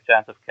has the best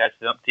chance of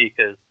catching up to you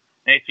because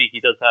next week he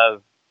does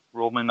have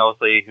Roman,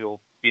 obviously, who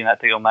will be in that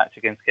title match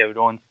against Kevin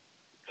Owens.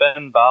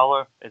 Finn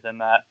Balor is in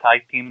that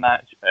tag team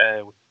match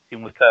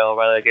with Kyle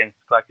O'Reilly against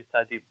Crackers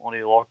Tag Team, Oney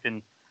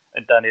Lorcan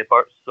and Danny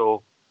Burch.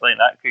 So I think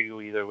that could go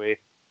either way.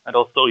 And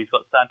also he's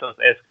got Santos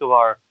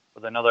Escobar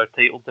with another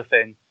title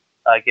defense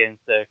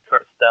against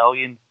Kurt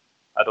Stallion.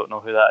 I don't know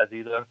who that is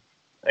either.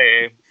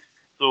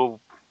 So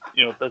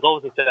there's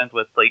always a chance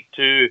with like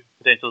two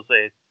potential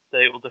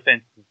title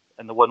defenses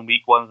in the 1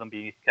 week, one of them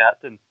being his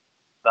captain.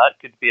 That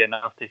could be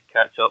enough to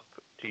catch up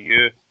to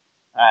you.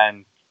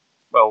 And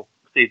well,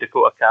 say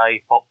Dakota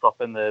Kai pops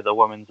up in the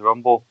Women's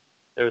Rumble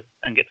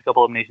and gets a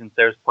couple of eliminations,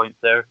 there's points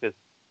there, because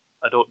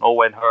I don't know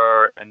when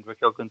her and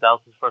Raquel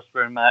Gonzalez's first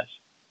round match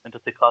into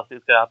the Classic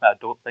is going to happen. I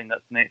don't think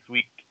that's next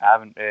week. I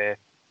haven't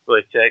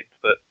really checked,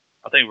 but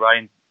I think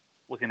Ryan,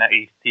 looking at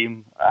his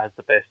team, has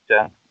the best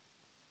chance.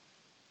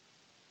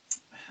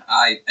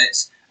 I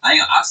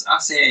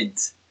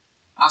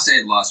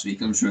said last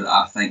week, I'm sure that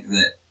I think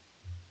that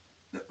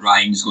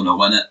Ryan's going to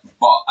win it,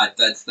 but I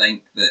did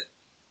think that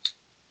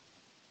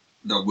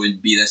there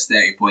would be this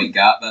 30-point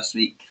gap this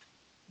week.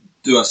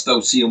 Do I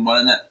still see him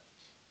winning it?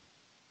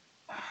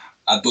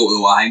 I don't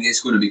know. I think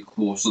it's going to be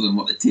closer than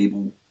what the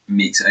table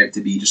makes it out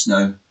to be just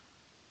now.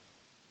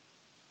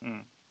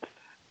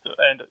 So,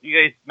 and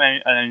you guys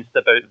announced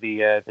about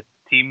the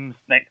teams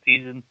next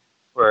season,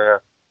 where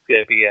it's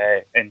going to be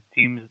in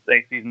teams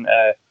next season.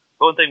 The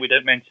one thing we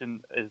didn't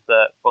mention is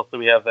that also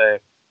we have the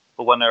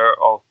winner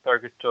of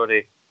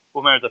Purgatory.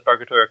 Winners of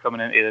Purgatory are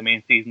coming into the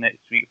main season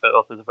next week, but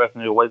also the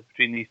person who wins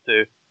between these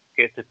two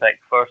gets to pick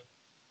first.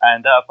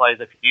 And that applies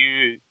if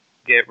you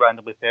get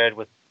randomly paired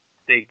with,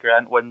 say,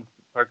 Grant wins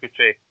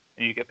Purgatory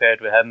and you get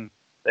paired with him,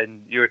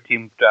 then your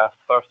team drafts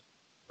first.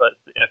 But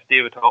if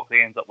David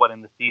Hockney ends up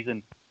winning the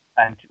season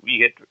and you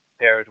get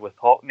paired with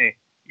Hockney,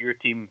 your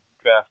team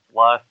drafts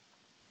last.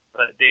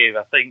 But Dave,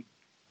 I think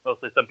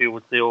mostly some people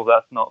would say, oh,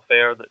 that's not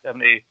fair, that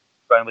having to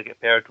randomly get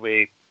paired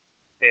with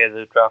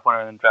the draft winner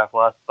and then draft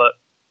last. But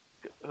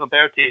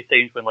compared to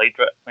times when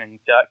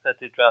Jack had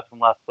to draft from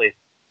last place,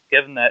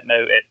 given that now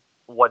it's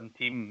one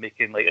team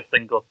making like a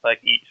single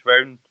pick each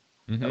round,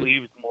 it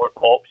leaves more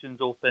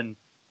options open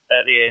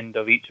at the end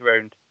of each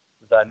round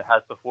than it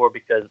has before,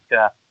 because it's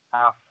kind of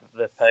half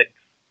the picks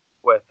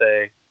with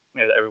that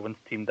everyone's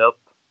teamed up.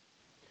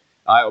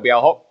 It'll be a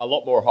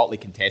lot more hotly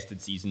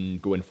contested season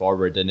going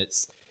forward, and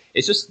it's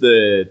just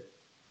the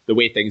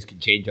way things can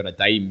change on a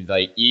dime.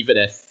 Like even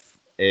if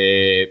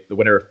the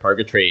winner of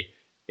Purgatory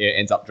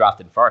ends up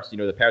drafting first.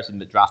 The person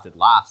that drafted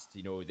last,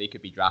 they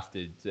could be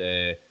drafted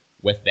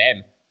with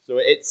them. So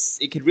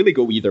it could really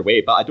go either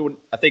way. But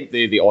I think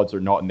the odds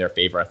are not in their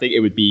favor. I think it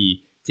would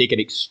be take an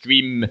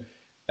extreme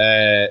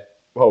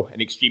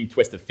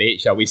twist of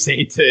fate, shall we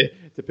say, to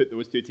put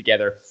those two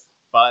together.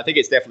 But I think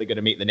it's definitely going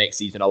to make the next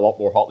season a lot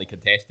more hotly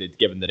contested,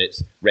 given that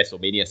it's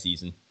WrestleMania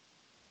season.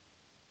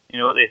 You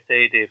know what they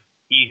say, Dave?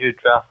 He who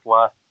drafts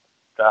last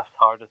drafts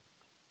hardest.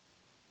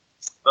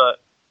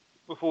 But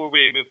before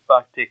we move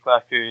back to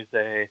Quacker's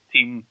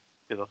team,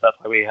 because that's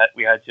why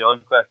we had you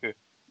on, Quacker.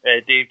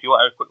 Dave, do you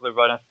want to quickly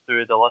run us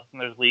through the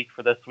listeners' league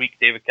for this week?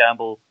 David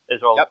Campbell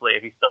is obviously,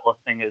 if he's still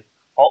listening, is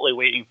hotly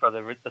waiting for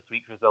this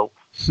week's results.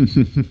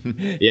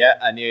 Yeah,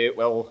 and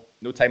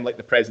no time like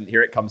the present.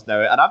 Here it comes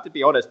now. And I have to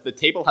be honest, the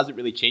table hasn't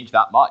really changed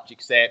that much,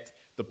 except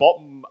the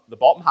bottom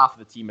half of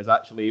the team has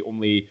actually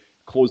only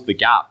closed the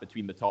gap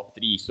between the top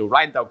three. So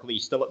Ryan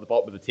Dalglish still at the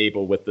bottom of the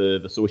table with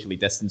the socially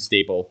distanced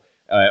table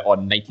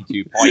on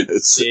 92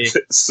 points.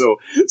 So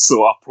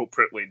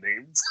appropriately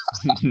named.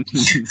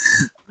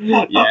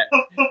 Yeah.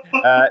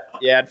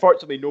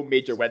 Unfortunately, no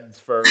major wins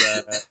for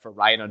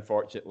Ryan.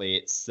 Unfortunately,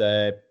 it's.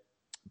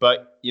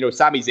 But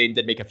Sami Zayn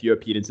did make a few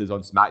appearances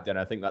on SmackDown.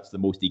 I think that's the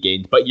most he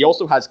gained. But he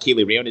also has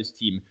Kaylee Ray on his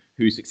team,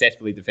 who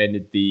successfully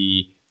defended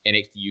the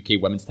NXT UK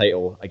Women's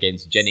title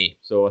against Jinny.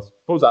 So I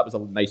suppose that was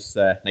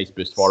a nice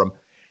boost for him.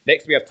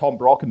 Next, we have Tom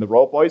Brock and the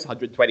Raw Boys,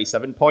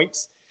 127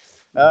 points.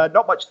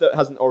 Not much that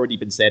hasn't already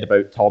been said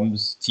about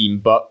Tom's team,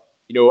 but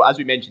as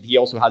we mentioned, he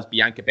also has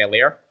Bianca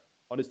Belair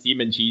on his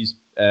team, and she's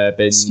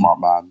been smart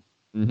man.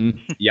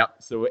 Mm-hmm. Yep.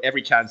 So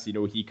every chance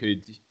he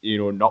could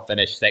not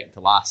finish second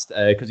to last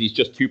because he's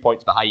just 2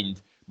 points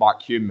behind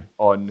Mark Hume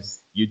on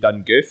You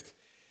Done Goofed.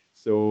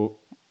 So,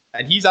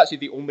 and he's actually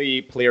the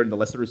only player in the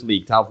Listeners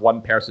League to have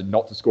one person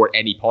not to score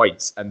any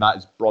points, and that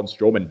is Braun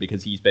Strowman,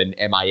 because he's been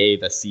MIA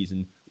this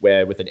season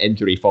with an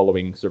injury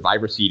following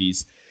Survivor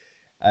Series.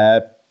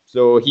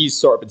 So he's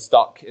sort of been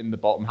stuck in the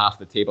bottom half of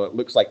the table. It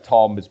looks like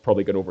Tom is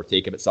probably going to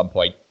overtake him at some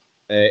point.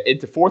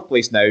 Into fourth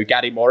place now,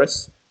 Gary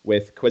Morris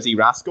with Quizzy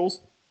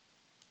Rascals.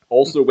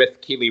 Also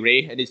with Kaylee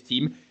Ray in his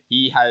team.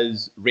 He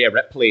has Rhea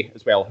Ripley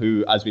as well,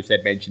 who, as we've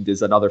mentioned,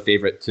 is another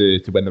favourite to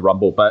win the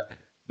Rumble. But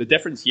the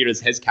difference here is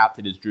his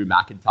captain is Drew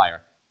McIntyre.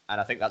 And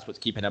I think that's what's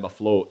keeping him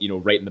afloat,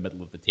 right in the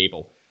middle of the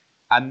table.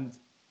 And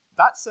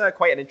that's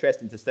quite an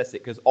interesting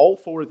statistic, because all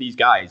four of these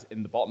guys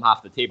in the bottom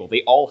half of the table,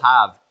 they all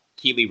have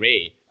Kaylee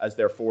Ray as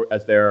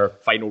their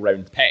final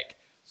round pick.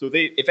 So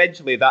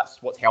eventually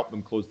that's what's helped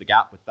them close the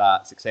gap with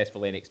that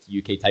successful NXT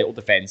UK title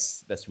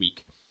defence this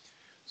week.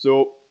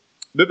 So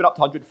moving up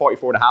to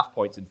 144.5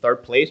 points in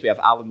third place, we have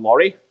Alan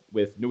Laurie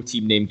with no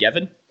team name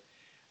given.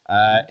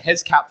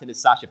 His captain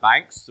is Sasha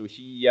Banks, so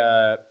she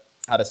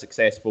had a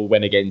successful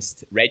win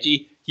against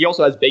Reggie. He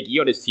also has Big E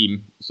on his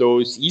team, so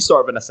he's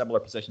sort of in a similar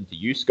position to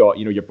you, Scott.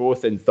 You're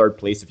both in third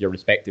place of your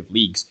respective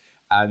leagues,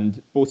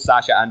 and both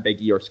Sasha and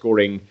Big E are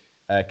scoring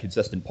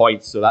consistent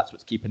points, so that's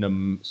what's keeping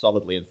them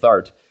solidly in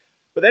third.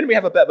 But then we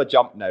have a bit of a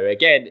jump now.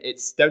 Again,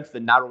 it's down to the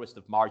narrowest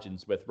of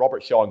margins, with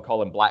Robert Shaw and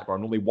Colin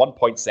Blackburn only 1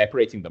 point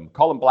separating them.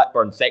 Colin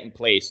Blackburn, second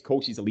place,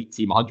 Colsey's Elite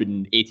Team,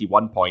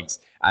 181 points,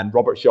 and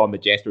Robert Shaw and the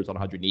Jesters on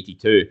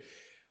 182.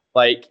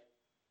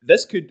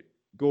 This could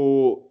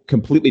go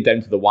completely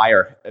down to the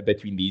wire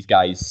between these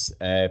guys.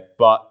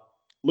 But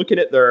looking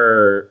at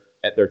their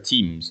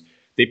teams,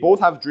 they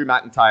both have Drew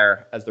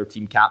McIntyre as their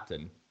team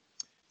captain.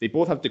 They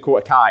both have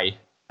Dakota Kai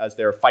as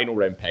their final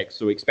round pick,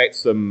 so expect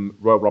some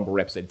Royal Rumble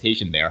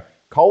representation there.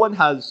 Colin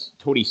has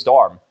Toni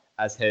Storm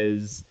as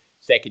his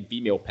second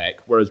female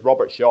pick, whereas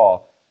Robert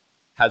Shaw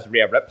has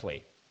Rhea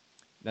Ripley.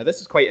 Now, this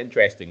is quite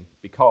interesting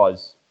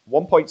because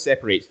 1 point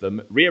separates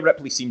them. Rhea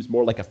Ripley seems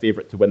more like a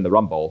favourite to win the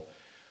Rumble.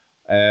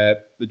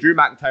 The Drew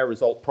McIntyre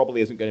result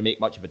probably isn't going to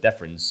make much of a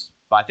difference,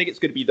 but I think it's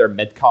going to be their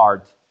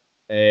mid-card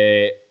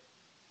players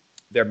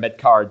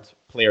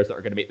that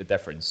are going to make the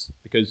difference,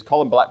 because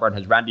Colin Blackburn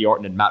has Randy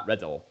Orton and Matt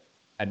Riddle,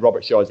 and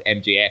Robert Shaw has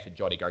MJF and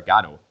Johnny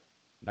Gargano.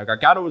 Now,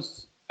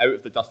 Gargano's out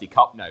of the Dusty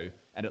Cup now,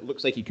 and it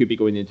looks like he could be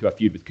going into a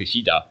feud with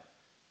Kushida.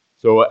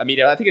 So, I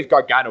think if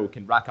Gargano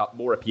can rack up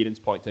more appearance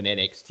points in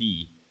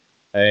NXT,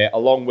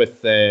 along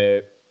with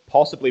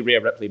possibly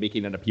Rhea Ripley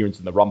making an appearance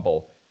in the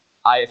Rumble,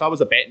 if I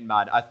was a betting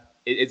man,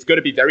 it's going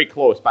to be very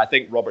close, but I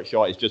think Robert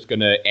Shaw is just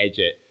going to edge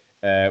it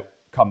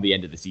come the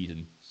end of the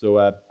season.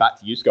 So, back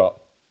to you,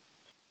 Scott.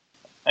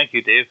 Thank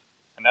you, Dave.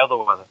 Another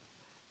one.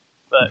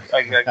 But I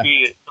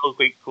agree, it's still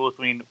quite close.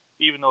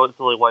 Even though it's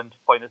only 1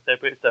 point that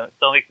separates them, it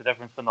still makes a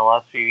difference in the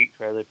last few weeks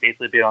where they've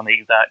basically been on the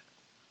exact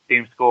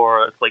same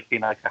score. It's like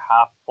being like a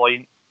half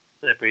point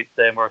separates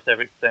them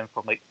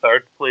from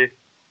third place.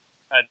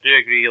 I do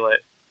agree,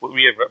 what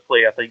Rhea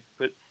Ripley, I think,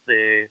 puts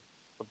the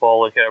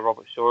ball in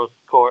Robert Shaw's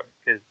court,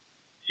 because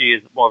she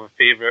is more of a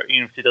favourite.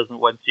 Even if she doesn't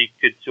win, she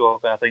could show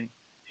up, and I think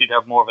she'd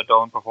have more of a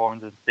dominant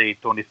performance than, say,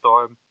 Toni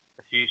Storm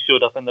if she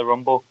showed up in the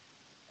Rumble.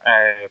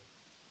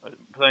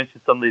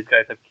 Potentially some of these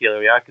guys have Kaylee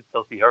Ray. I could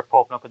still see her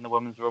popping up in the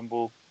Women's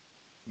Rumble.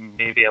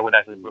 Maybe I would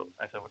actually rule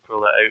that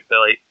out.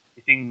 But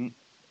you've seen,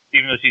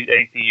 even though she's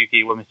NXT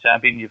UK Women's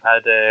Champion, you've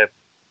had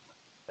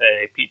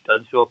Pete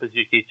Dunne show up as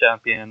UK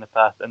champion in the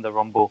past in the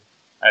Rumble.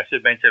 I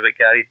should mention about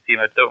Gary's team.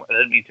 I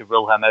didn't mean to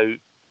rule him out,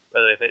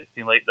 whether if it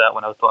seemed like that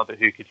when I was talking about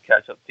who could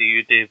catch up to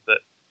you, Dave.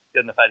 But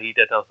given the fact he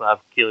did also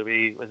have Kaylee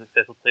Ray with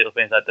successful title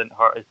defense, that didn't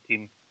hurt his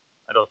team.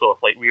 And also,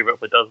 if like Rhea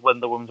Ripley does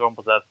win the Women's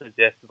Rumble, as I've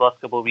suggested the last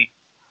couple of weeks,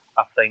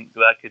 I think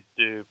that could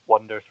do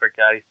wonders for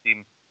Gary's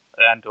team.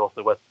 And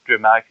also with Drew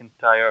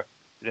McIntyre,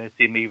 you know,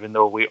 team, even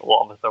though a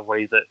lot of us are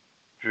worried that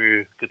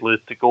Drew could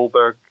lose to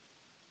Goldberg.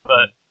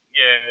 But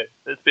yeah,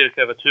 it's been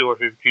kind of a 2 or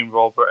 3 between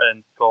Robert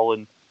and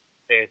Colin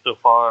so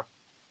far.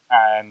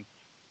 And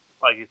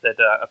like you said,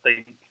 I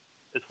think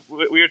it's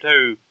weird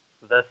how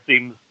the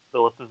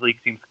Listeners League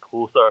seems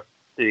closer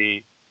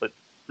to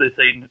the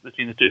sign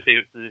between the two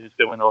favourites who's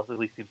going to win the Listeners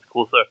League seems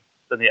closer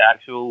than the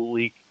actual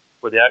league,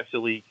 where the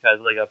actual league has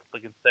like a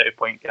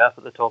 30-point gap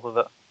at the top of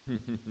it.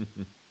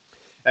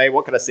 Hey,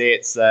 what can I say?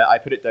 It's I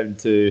put it down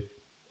to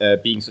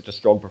being such a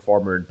strong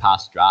performer in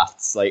past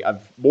drafts. Like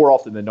more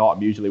often than not,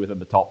 I'm usually within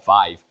the top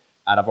 5,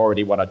 and I've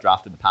already won a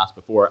draft in the past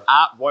before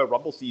at Royal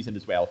Rumble season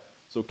as well.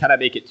 So can I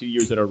make it 2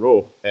 years in a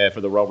row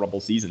for the Royal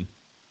Rumble season?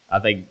 I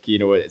think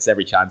it's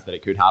every chance that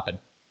it could happen.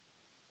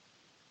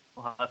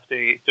 We'll have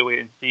to wait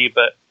and see.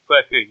 But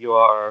Quacker, you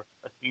are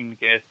a esteemed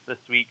guest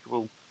this week.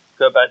 We'll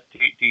go back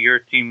to your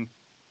team,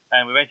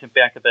 and we mentioned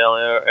Bianca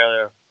Belair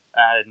earlier,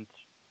 and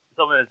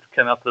something that's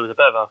come up. There was a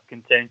bit of a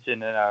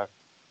contention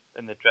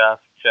in the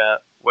draft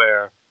chat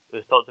where it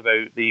was talked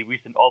about the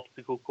recent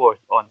obstacle course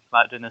on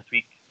SmackDown this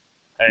week.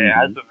 It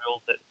has been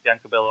ruled that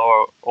Bianca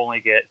Belair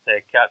only gets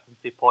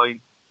captaincy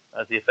points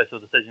as the official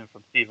decision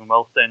from Stephen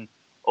Wilson,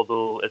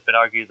 although it's been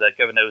argued that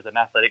given it was an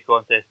athletic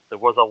contest, there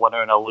was a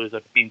winner and a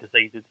loser being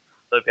decided,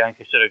 that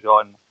Bianca should have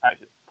gotten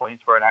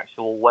points for an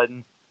actual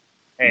win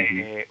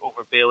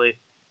over Bayley.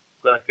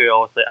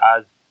 Glencoe, obviously,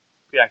 as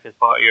Bianca's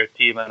part of your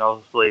team, and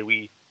obviously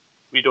we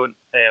don't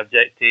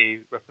object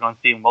to ripping on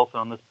Stephen Wilson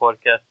on this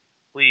podcast.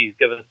 Please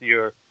give us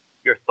your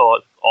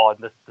thoughts on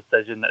this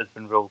decision that has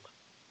been ruled.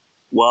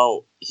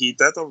 Well, he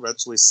did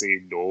originally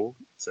say no,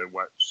 to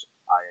which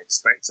I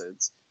expected,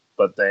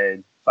 but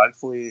then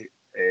thankfully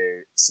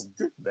some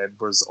good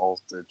members of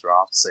the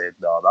draft said,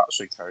 no, that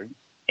should count.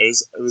 It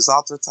was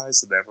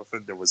advertised and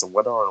everything. There was a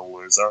winner and a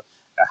loser.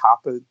 It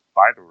happened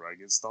by the ring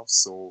and stuff,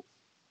 so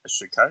it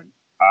should count.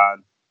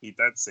 And he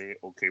did say,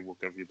 okay, we'll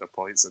give you the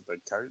points. It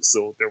did count.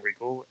 So there we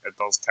go. It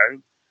does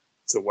count.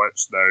 To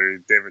which now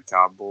David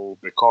Campbell,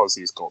 because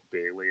he's got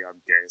Bayley,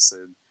 I'm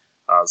guessing,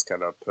 has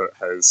kind of put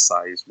his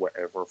size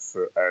whatever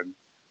foot in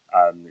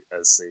and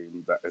is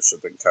saying that it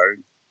shouldn't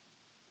count.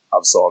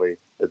 I'm sorry,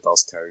 it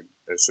does count.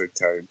 It should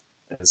count.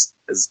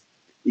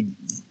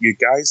 You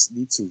guys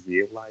need to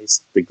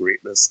realise the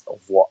greatness of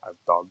what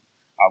I've done.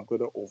 I'm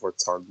going to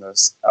overturn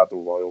this at the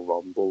Royal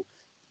Rumble.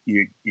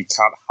 You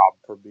can't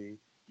hamper me.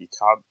 You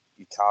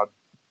can't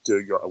do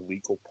your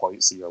illegal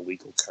points and your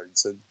illegal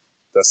counting.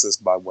 This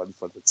is my win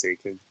for the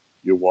taking.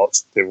 You watch,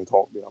 David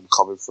Hockney, I'm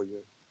coming for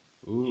you.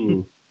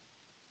 Ooh.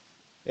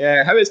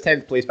 Yeah, how is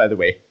 10th place, by the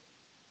way?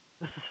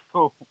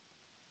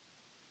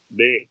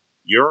 Mate,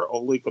 you're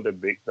only going to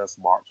make this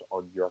march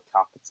on your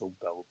Capitol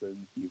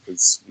building even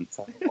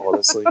sweeter,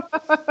 honestly.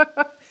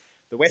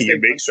 Can you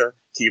make sure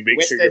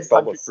you're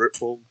full of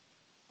fruitful?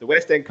 The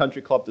West End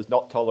Country Club does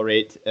not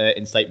tolerate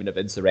incitement of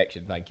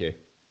insurrection, thank you.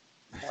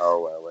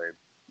 Oh, well,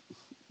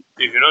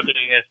 If you're not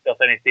doing yourself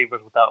any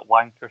favours with that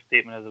wanker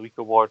statement of the week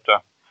award,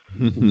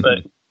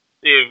 but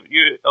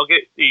Dave, I'll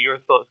get your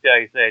thoughts,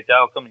 guys. Jack,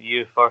 I'll come to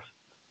you first,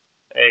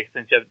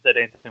 since you haven't said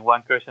anything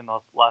wankerish in the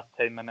last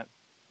 10 minutes.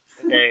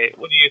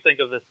 What do you think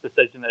of this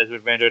decision that has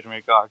been rendered in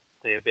regards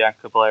to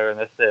Bianca Belair and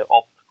this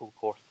obstacle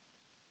course?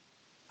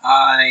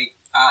 I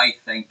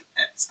think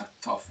it's a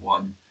tough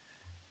one.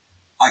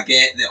 I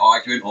get the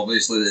argument,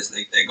 obviously,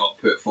 that got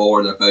put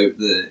forward about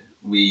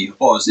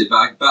obviously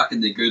back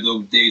in the good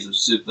old days of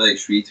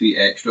Suplex Retweet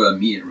Extra, and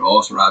me and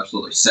Ross were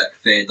absolutely sick,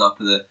 fed up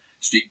of the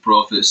Street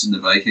Profits and the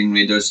Viking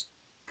Raiders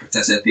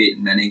participating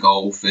in mini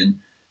golf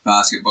and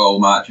basketball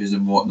matches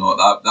and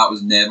whatnot. That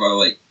was never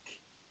like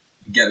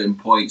given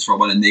points for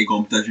winning the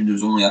competition. There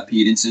was only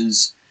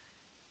appearances.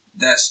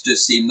 This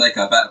just seemed like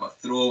a bit of a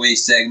throwaway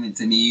segment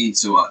to me.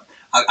 So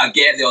I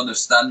get the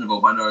understanding of a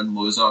winner and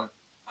loser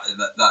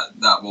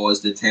that was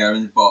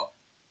determined, but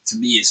to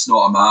me it's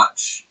not a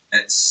match.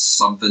 It's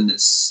something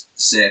that's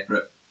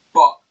separate,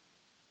 but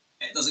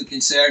it doesn't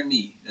concern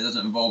me. It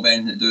doesn't involve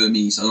anything to do with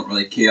me, so I don't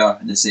really care.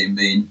 In the same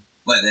vein,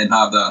 let them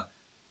have the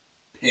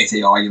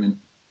petty argument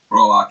for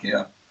all I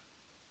care.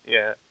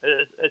 Yeah,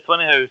 it's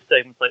funny how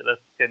segments like this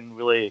can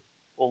really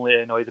only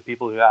annoy the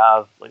people who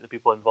have, like the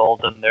people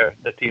involved in their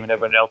team, and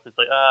everyone else is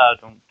like, I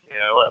don't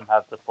care, let them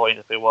have the point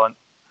if they want,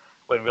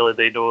 when really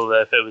they know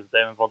that if it was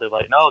them involved, they're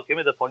like, no, give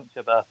me the point,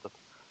 you bastard.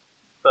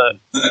 But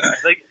I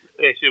think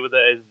the issue with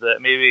it is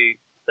that maybe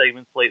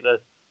segments like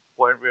this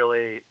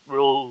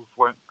rules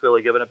weren't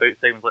clearly given about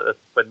segments like this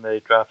when the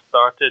draft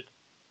started.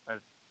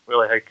 And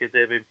really, how could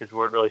they be? Because we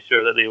weren't really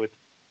sure that they would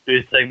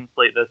do segments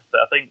like this.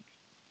 But I think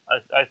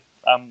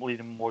I'm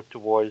leaning more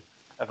towards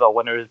if a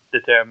winner is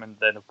determined,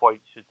 then a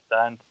point should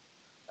stand.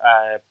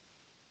 And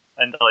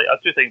And I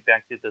do think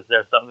Bianca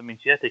deserves something. I mean,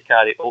 she had to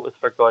carry Otis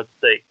for God's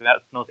sake.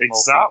 That's no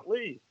small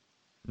thing.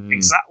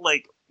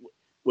 Exactly.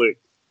 Look,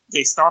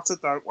 they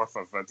started out with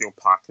a video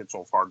package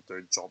of her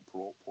doing jump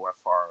rope with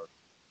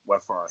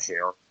her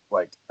hair.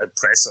 Like,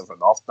 impressive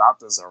enough. That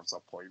deserves a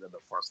point in the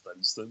first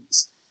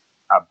instance.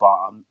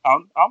 But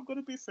I'm going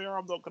to be fair.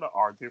 I'm not going to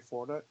argue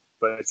for it.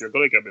 But if you're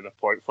going to give me the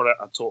point for it,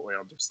 I totally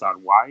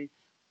understand why.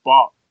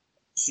 But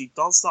she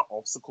does the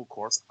obstacle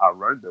course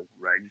around the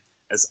ring.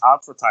 It's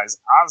advertised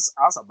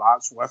as a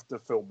match with the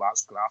full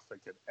match graphic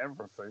and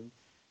everything.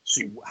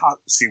 She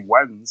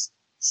wins.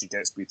 She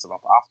gets beaten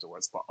up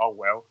afterwards. But oh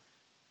well.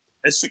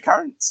 It should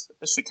count.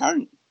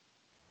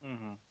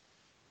 Mm-hmm.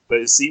 But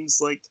it seems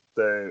like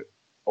the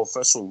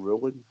official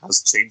ruling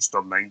has changed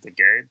their mind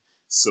again.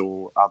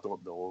 So I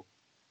don't know.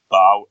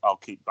 But I'll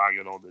keep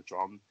banging on the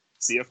drum.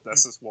 See if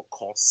this is what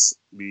costs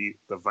me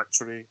the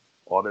victory.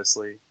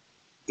 Honestly,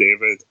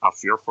 David, I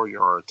fear for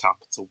your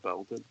Capitol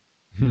building.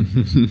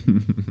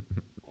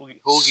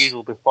 Hoagies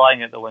will be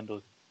flying out the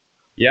windows.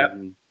 Yeah.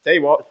 Tell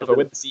you what, if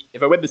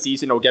I win the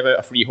season, I'll give out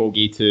a free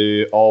hoagie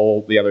to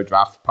all the other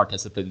draft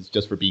participants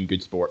just for being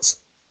good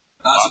sports.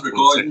 That's a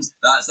recording.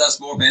 That's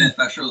more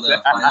beneficial than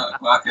a flying out of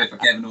Quacker for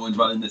Kevin Owens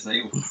running the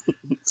title.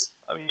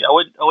 I mean, I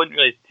wouldn't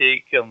really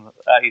take him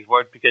at his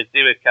word because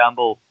David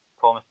Campbell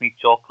promised me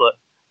chocolate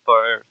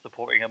for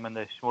supporting him in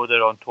the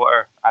Schmoder on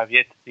Twitter. I've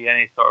yet to see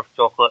any sort of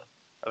chocolate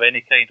of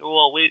any kind. Oh,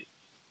 I'll wait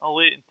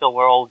until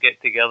we all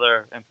get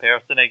together in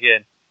person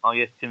again. Oh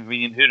yes,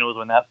 convenient. Who knows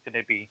when that's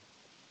going to be?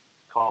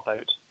 Cop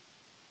out.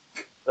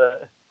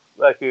 But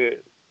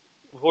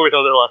before we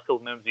talk about the last couple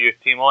of members of your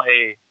team,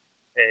 I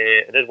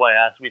did want to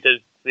ask. We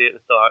did say at the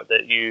start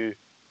that you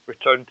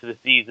returned to the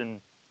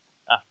season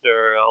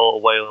after a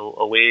little while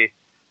away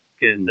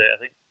because I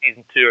think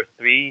season 2 or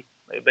 3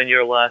 might have been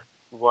your last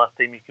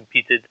time you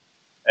competed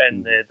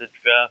in the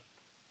draft,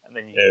 and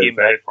then you came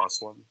back.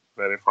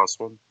 Very first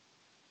one.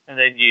 And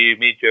then you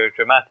made your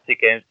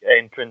dramatic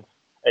entrance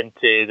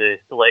into the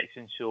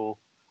selection show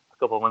a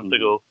couple of months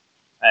ago,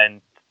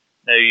 and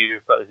now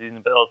you've got the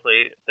season, but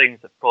obviously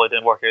things that probably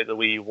didn't work out the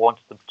way you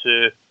wanted them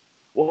to.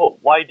 Well,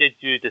 why did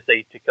you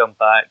decide to come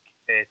back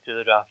to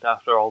the draft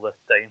after all this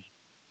time?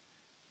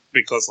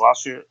 Because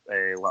last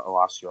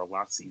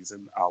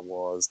season, I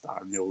was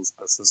Daniel's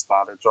business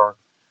manager,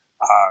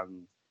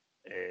 and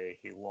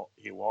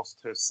he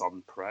lost to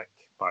some prick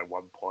by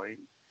 1 point.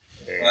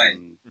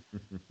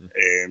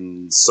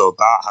 So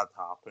that had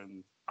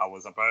happened. I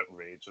was about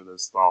raging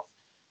and stuff.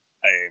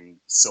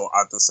 So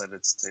I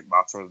decided to take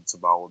matters into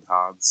my own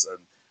hands,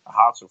 and I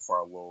had to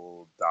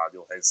furlough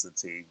Daniel, hence the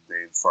team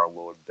name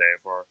Furlough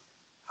Endeavour.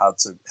 Had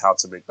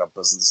to make that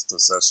business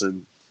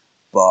decision,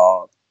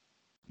 but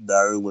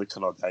now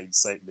looking on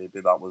hindsight, maybe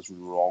that was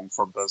wrong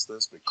for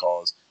business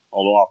because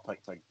although I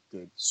picked a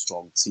good,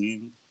 strong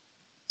team,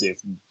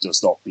 they've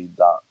just not been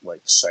that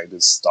like shining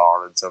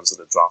star in terms of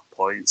the draft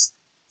points.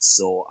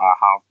 So I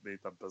have made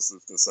a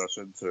business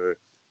decision to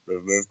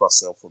remove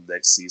myself from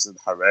next season.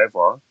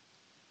 However,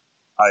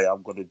 I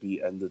am going to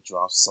be in the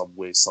draft some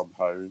way,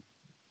 somehow.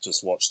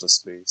 Just watch the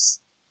space.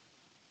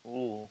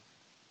 Ooh.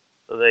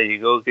 So there you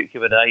go. Keep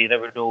an eye. You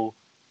never know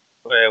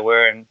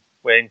where and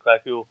when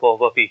Quacky will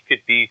pop up. He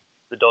could be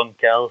the Don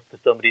Callis to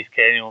somebody's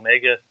Kenny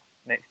Omega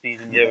next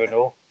season. You never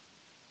know.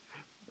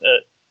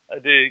 I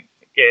do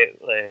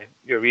get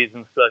your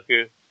reasons,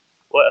 Quacky.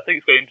 What I think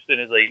is quite interesting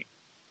is like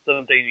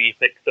sometimes you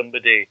pick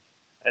somebody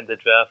in the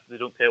draft, they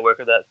don't quite work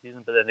out that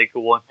season, but then they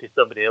go on to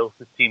somebody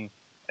else's team,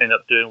 end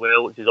up doing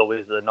well, which is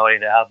always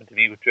annoying. It happened to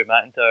me with Drew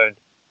McIntyre. And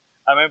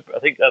I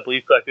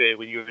believe Quacky,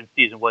 when you were in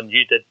season 1,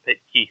 you did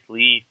pick Keith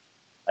Lee.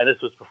 And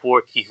this was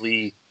before Keith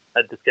Lee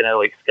had this kind of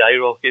like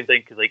skyrocketing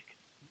thing, because like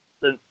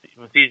since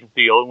from season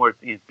 3 onwards,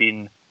 he's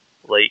been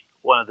like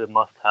one of the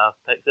must-have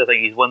picks. I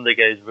think he's one of the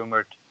guys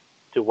rumoured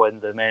to win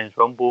the Men's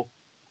Rumble,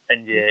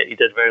 and yeah, he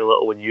did very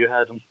little when you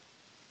had him.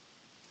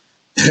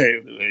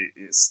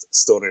 It's the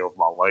story of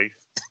my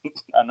life.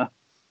 I know.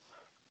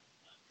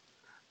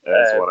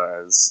 That's what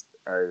it is.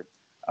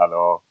 I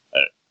know.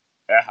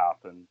 It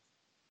happened.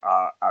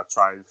 I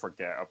try and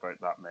forget about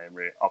that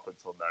memory up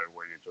until now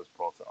where you just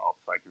brought it up.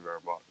 Thank you very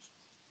much.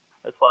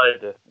 That's what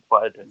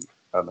I do.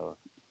 I know.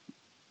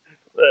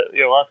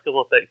 Your last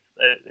couple of picks,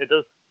 it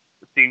does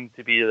seem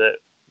to be that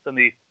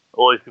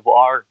all these people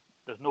are,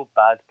 there's no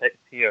bad picks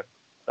here.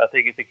 But I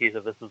think it's a case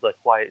of this was a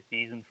quiet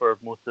season for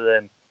most of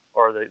them,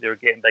 or they were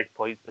getting big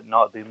points but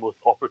not the most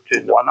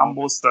opportune. One I'm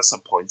most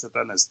disappointed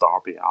in is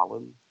Darby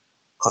Allin,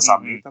 because I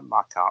made him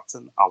my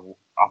captain. I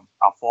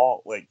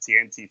thought like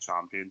TNT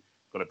champion,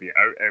 going to be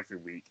out every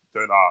week,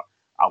 doing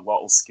a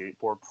little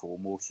skateboard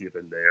promo here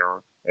and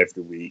there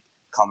every week,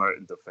 come out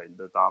and defend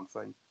the damn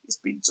thing. He's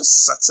been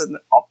just sitting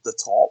up the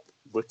top,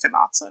 looking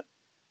at it.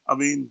 I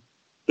mean,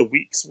 the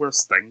weeks where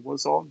Sting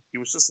was on, he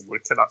was just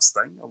looking at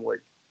Sting. I'm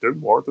like, do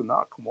more than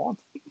that, come on.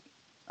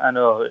 I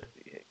know,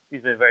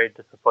 he's been very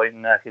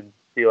disappointing, I can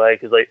see why,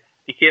 because like,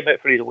 he came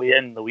out for his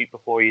weigh-in the week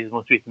before his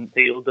most recent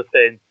title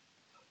defense,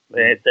 and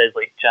it says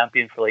like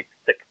champion for like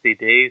 60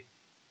 days.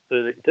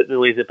 So it took the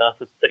lazy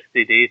bastard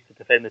 60 days to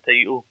defend the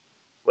title,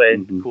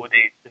 when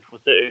Cody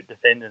was out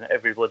defending it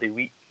every bloody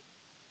week.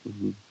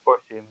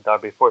 Fourth game,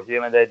 Derby, fourth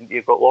game, and then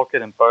you've got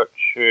Lorcan and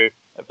Birch, who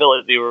I feel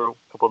like they were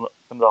some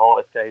of the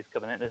hottest guys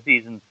coming into the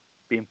season,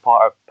 being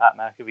part of Pat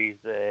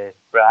McAfee's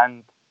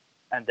brand,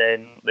 and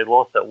then they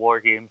lost at War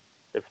Games.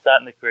 They've sat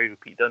in the crowd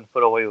with Pete Dunne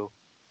for a while,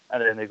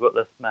 and then they got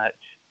this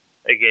match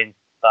against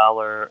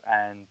Balor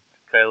and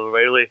Kyle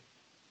O'Reilly.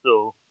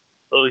 So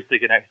at least they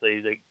can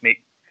actually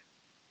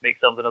make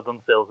something of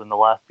themselves in the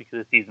last week of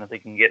the season if they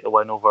can get the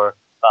win over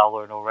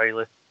Balor and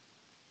O'Reilly.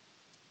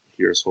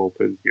 Here's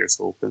hoping. Here's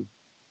hoping.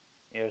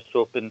 Dave,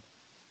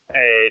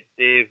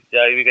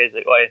 you guys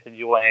got anything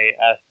you want to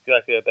ask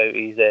Greco about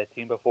his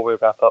team before we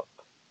wrap up?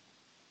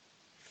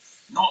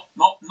 Not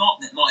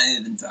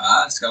anything to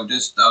ask. I'll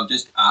just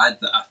add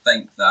that I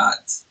think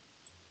that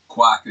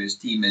Quacker's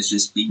team has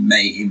just been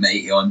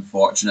mighty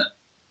unfortunate.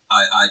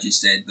 I just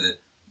said that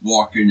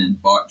Walker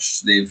and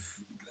Butch,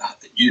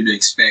 you'd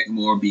expect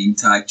more being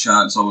tag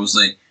champs.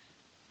 Obviously,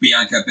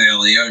 Bianca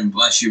Belair and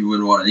Bliss, you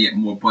would want to get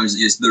more points.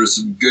 Yes, there are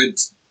some good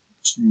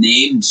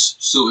names,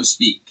 so to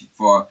speak,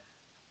 for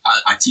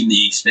a team that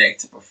you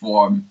expect to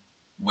perform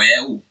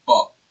well,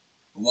 but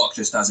luck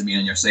just hasn't been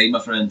on your side, my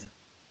friend.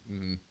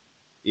 Mm-hmm.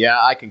 Yeah,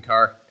 I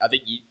concur. I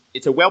think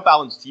it's a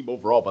well-balanced team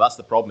overall, but that's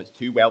the problem. It's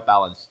too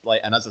well-balanced.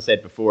 And as I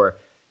said before,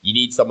 you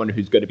need someone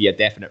who's going to be a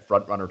definite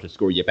front-runner to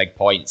score you big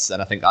points,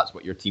 and I think that's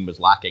what your team was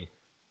lacking.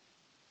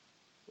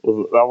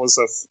 Well, that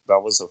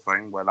was a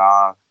thing when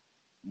my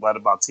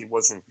team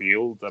was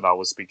revealed and I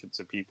was speaking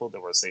to people. They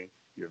were saying,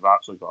 "You've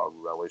actually got a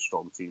really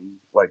strong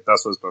team." Like,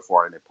 this was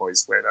before any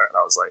points went out, and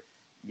I was like,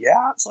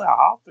 "Yeah, actually,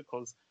 I have,"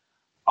 because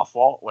I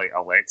thought like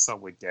Alexa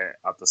would get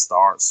at the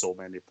start so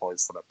many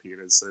points for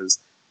appearances.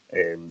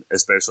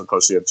 Especially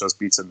because she had just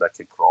beaten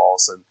Nikki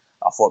Cross, and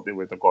I thought they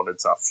would have gone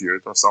into a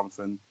feud or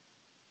something.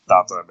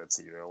 That didn't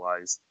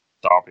materialise.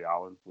 Darby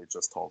Allin, we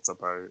just talked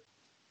about.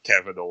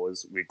 Kevin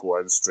Owens, we go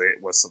in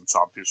straight with some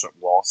championship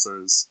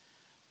losses.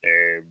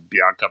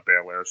 Bianca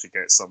Belair, she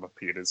gets some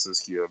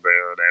appearances here,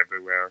 there, and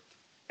everywhere.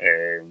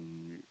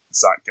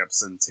 Zach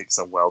Gibson takes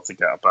a while to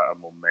get a bit of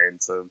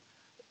momentum.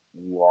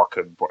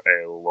 Lorcan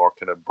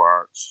and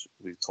Birch,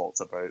 we talked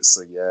about.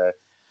 So yeah.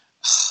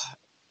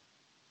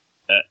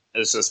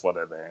 It's just one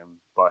of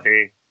them. But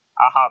hey,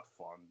 I had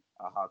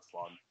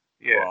fun.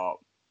 Yeah. But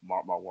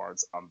mark my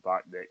words, I'm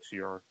back next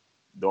year.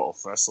 Not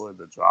officially in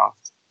the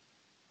draft.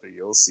 But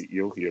you'll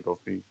hear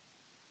of me.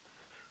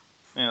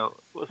 You know,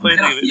 what's funny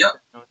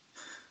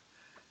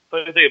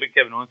thing about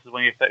Kevin Owens is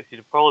when you picked, you'd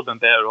have probably been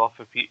better off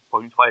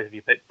points-wise if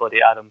you picked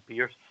bloody Adam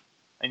Pearce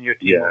in your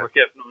team over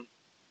Kevin Owens.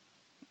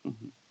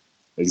 Mm-hmm.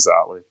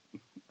 Exactly.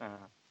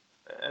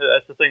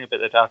 That's the thing about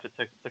the draft. It's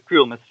a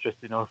cruel mistress,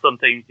 you know.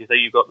 Sometimes you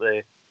think you've got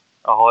a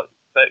hot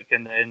pick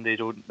and then they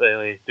don't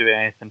really do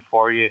anything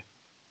for you.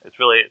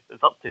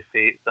 It's up to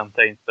fate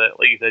sometimes, but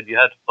like you said, you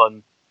had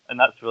fun, and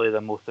that's really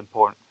the most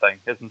important thing,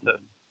 isn't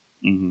it?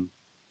 Mm-hmm.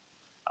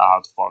 I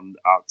had fun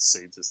at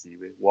saying to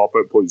Stevie, what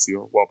about points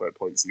here?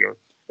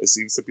 It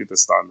seems to be the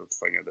standard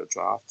thing in the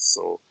draft,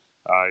 so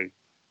I've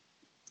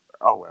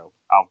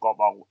got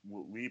my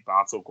wee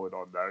battle going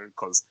on now,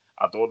 because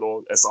I don't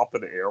know, it's up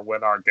in the air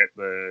when I get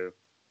the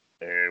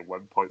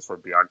win points for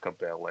Bianca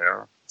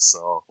Belair,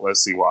 so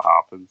let's see what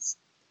happens.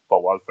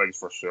 But one thing's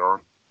for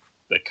sure,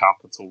 the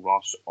capital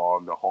rush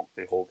on the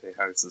Hockey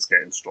House is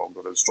getting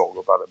stronger and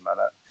stronger by the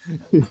minute.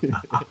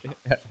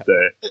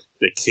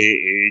 the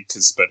KA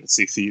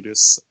conspiracy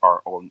theorists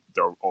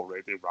they're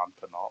already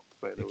ramping up,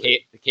 by the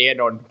way. The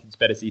QAnon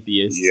conspiracy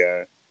theorists.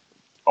 Yeah.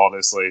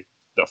 Honestly,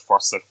 the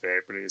 1st of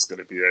February is going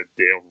to be a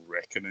day of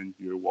reckoning,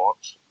 you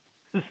watch.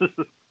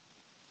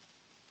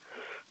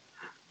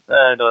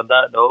 And on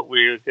that note,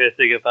 we're going to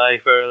say goodbye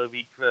for the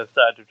week of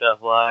Saturday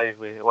Draft Live.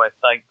 We want to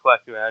thank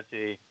Kwaku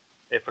Aji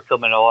for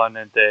coming on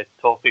and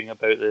talking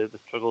about the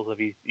struggles of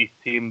his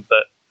team,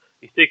 but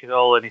he's taken it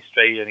all in his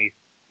stride and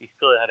he's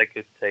still had a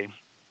good time.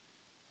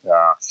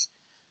 Yeah.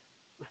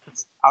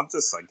 I'm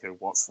just thinking,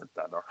 what's for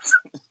dinner?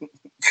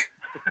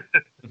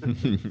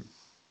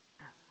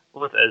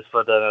 What is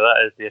for dinner?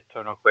 That is the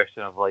eternal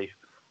question of life.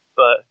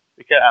 But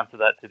we can't answer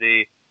that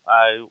today.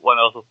 I want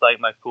to also thank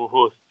my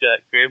co-host,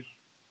 Jack Graham.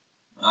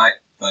 Alright,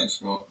 thanks,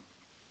 Scott.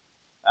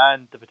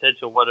 And the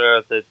potential winner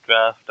of the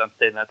draft, I'm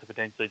saying that to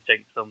potentially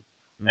jinx them,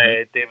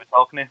 David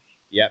Hockney.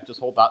 Yep, just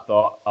hold that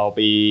thought. I'll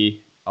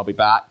be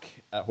back,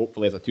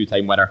 hopefully as a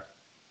 2-time winner.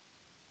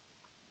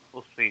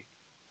 We'll see.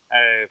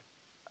 I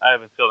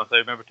haven't seen so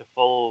remember to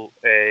follow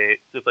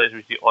Suplex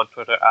Retreat on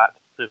Twitter at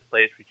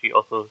Suplex Retreat,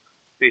 also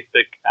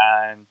Facebook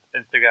and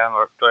Instagram,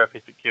 or join our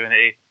Facebook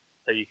community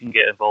so you can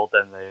get involved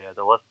in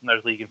the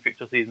Listeners League in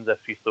future seasons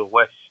if you so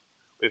wish.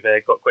 We've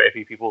got quite a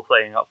few people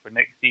signing up for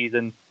next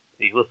season.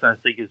 The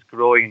Listeners League is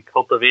growing and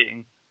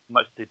cultivating,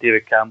 much to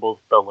David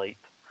Campbell's delight.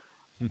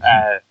 Check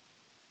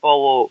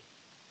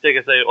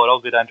us out on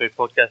all good Android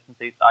podcasting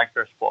sites,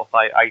 Anchor,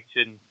 Spotify,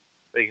 iTunes,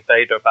 where you can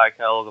find our back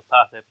catalogue of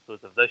past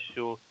episodes of this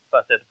show,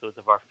 past episodes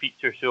of our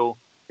feature show.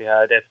 We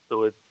had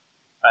episodes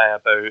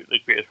about the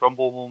greatest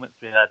Rumble moments.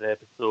 We had an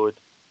episode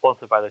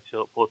sponsored by the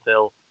Chillip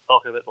Hotel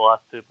talking about the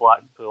last 2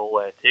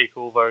 Blackpool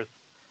takeovers.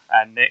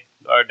 And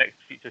our next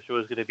feature show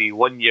is going to be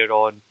 1 year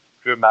on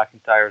Drew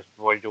McIntyre's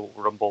Royal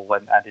Rumble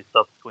win and his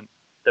subsequent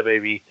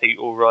WWE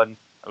title run.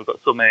 And we've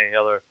got so many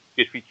other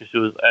good feature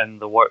shows in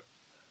the works.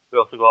 We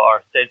also got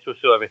our Central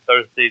show every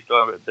Thursday,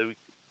 talking about the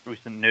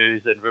recent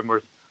news and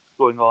rumours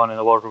going on in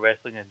the world of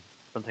wrestling, and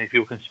sometimes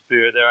people can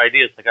spew out their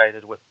ideas, like I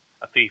did with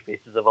a Three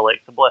Faces of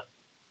Alexa Bliss.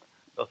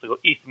 We also got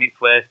East Meets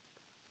West.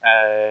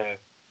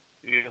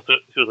 We also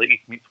shows like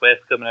East Meets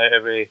West coming out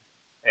every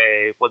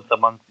once a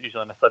month,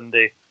 usually on a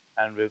Sunday.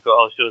 And we've got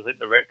other shows like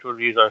the Retro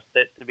Reviews are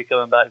set to be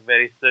coming back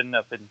very soon.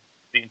 I've been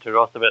speaking to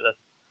Ross about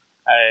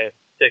this.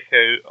 Check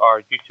out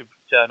our YouTube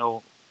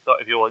channel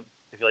if you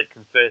like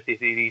conspiracy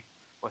theories,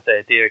 with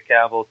David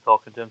Campbell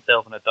talking to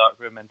himself in a dark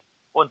room. And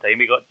one time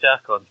we got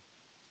Jack on.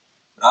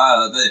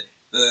 I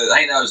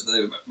think that was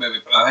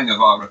I think if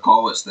I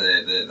recall, it's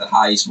the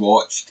highest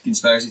watched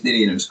conspiracy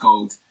theory, and it was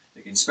called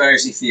The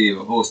Conspiracy Theory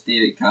with host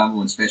David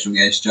Campbell and special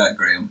guest Jack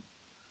Graham.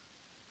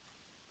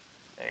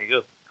 There you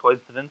go.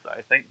 Coincidence?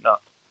 I think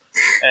not.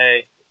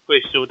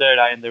 Quiz Showdown,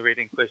 I am the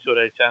reigning Quiz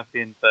Showdown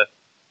champion, but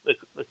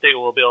the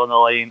title will be on the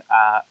line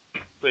at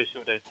Quiz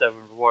Showdown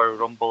 7 Royal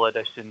Rumble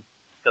edition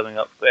coming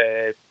up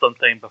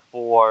sometime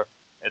before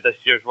this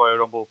year's Royal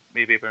Rumble,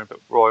 maybe around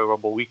Royal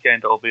Rumble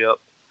weekend it'll be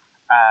up.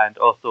 And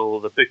also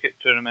the Book It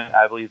tournament,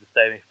 I believe the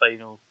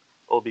semi-finals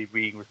will be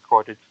being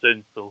recorded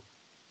soon, so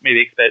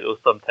maybe expect those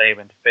sometime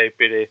in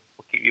February.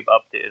 We'll keep you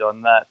updated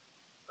on that.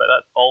 But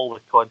that's all the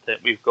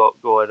content we've got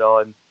going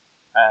on.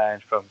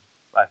 And from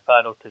my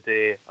panel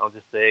today, I'll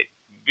just say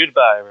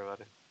goodbye,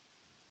 everybody.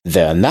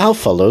 There now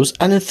follows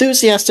an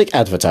enthusiastic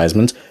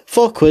advertisement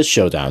for Quiz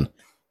Showdown.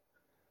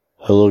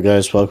 Hello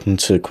guys, welcome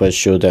to Quiz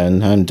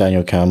Showdown. I'm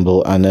Daniel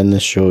Campbell, and in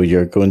this show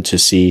you're going to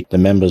see the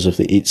members of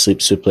the Eat Sleep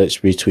Suplex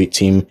Retweet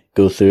team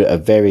go through a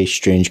very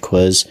strange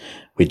quiz.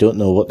 We don't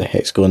know what the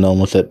heck's going on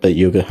with it, but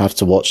you're going to have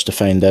to watch to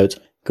find out.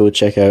 Go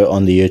check out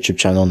on the YouTube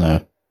channel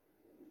now.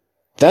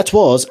 That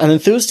was an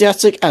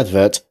enthusiastic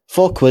advert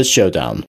for Quiz Showdown.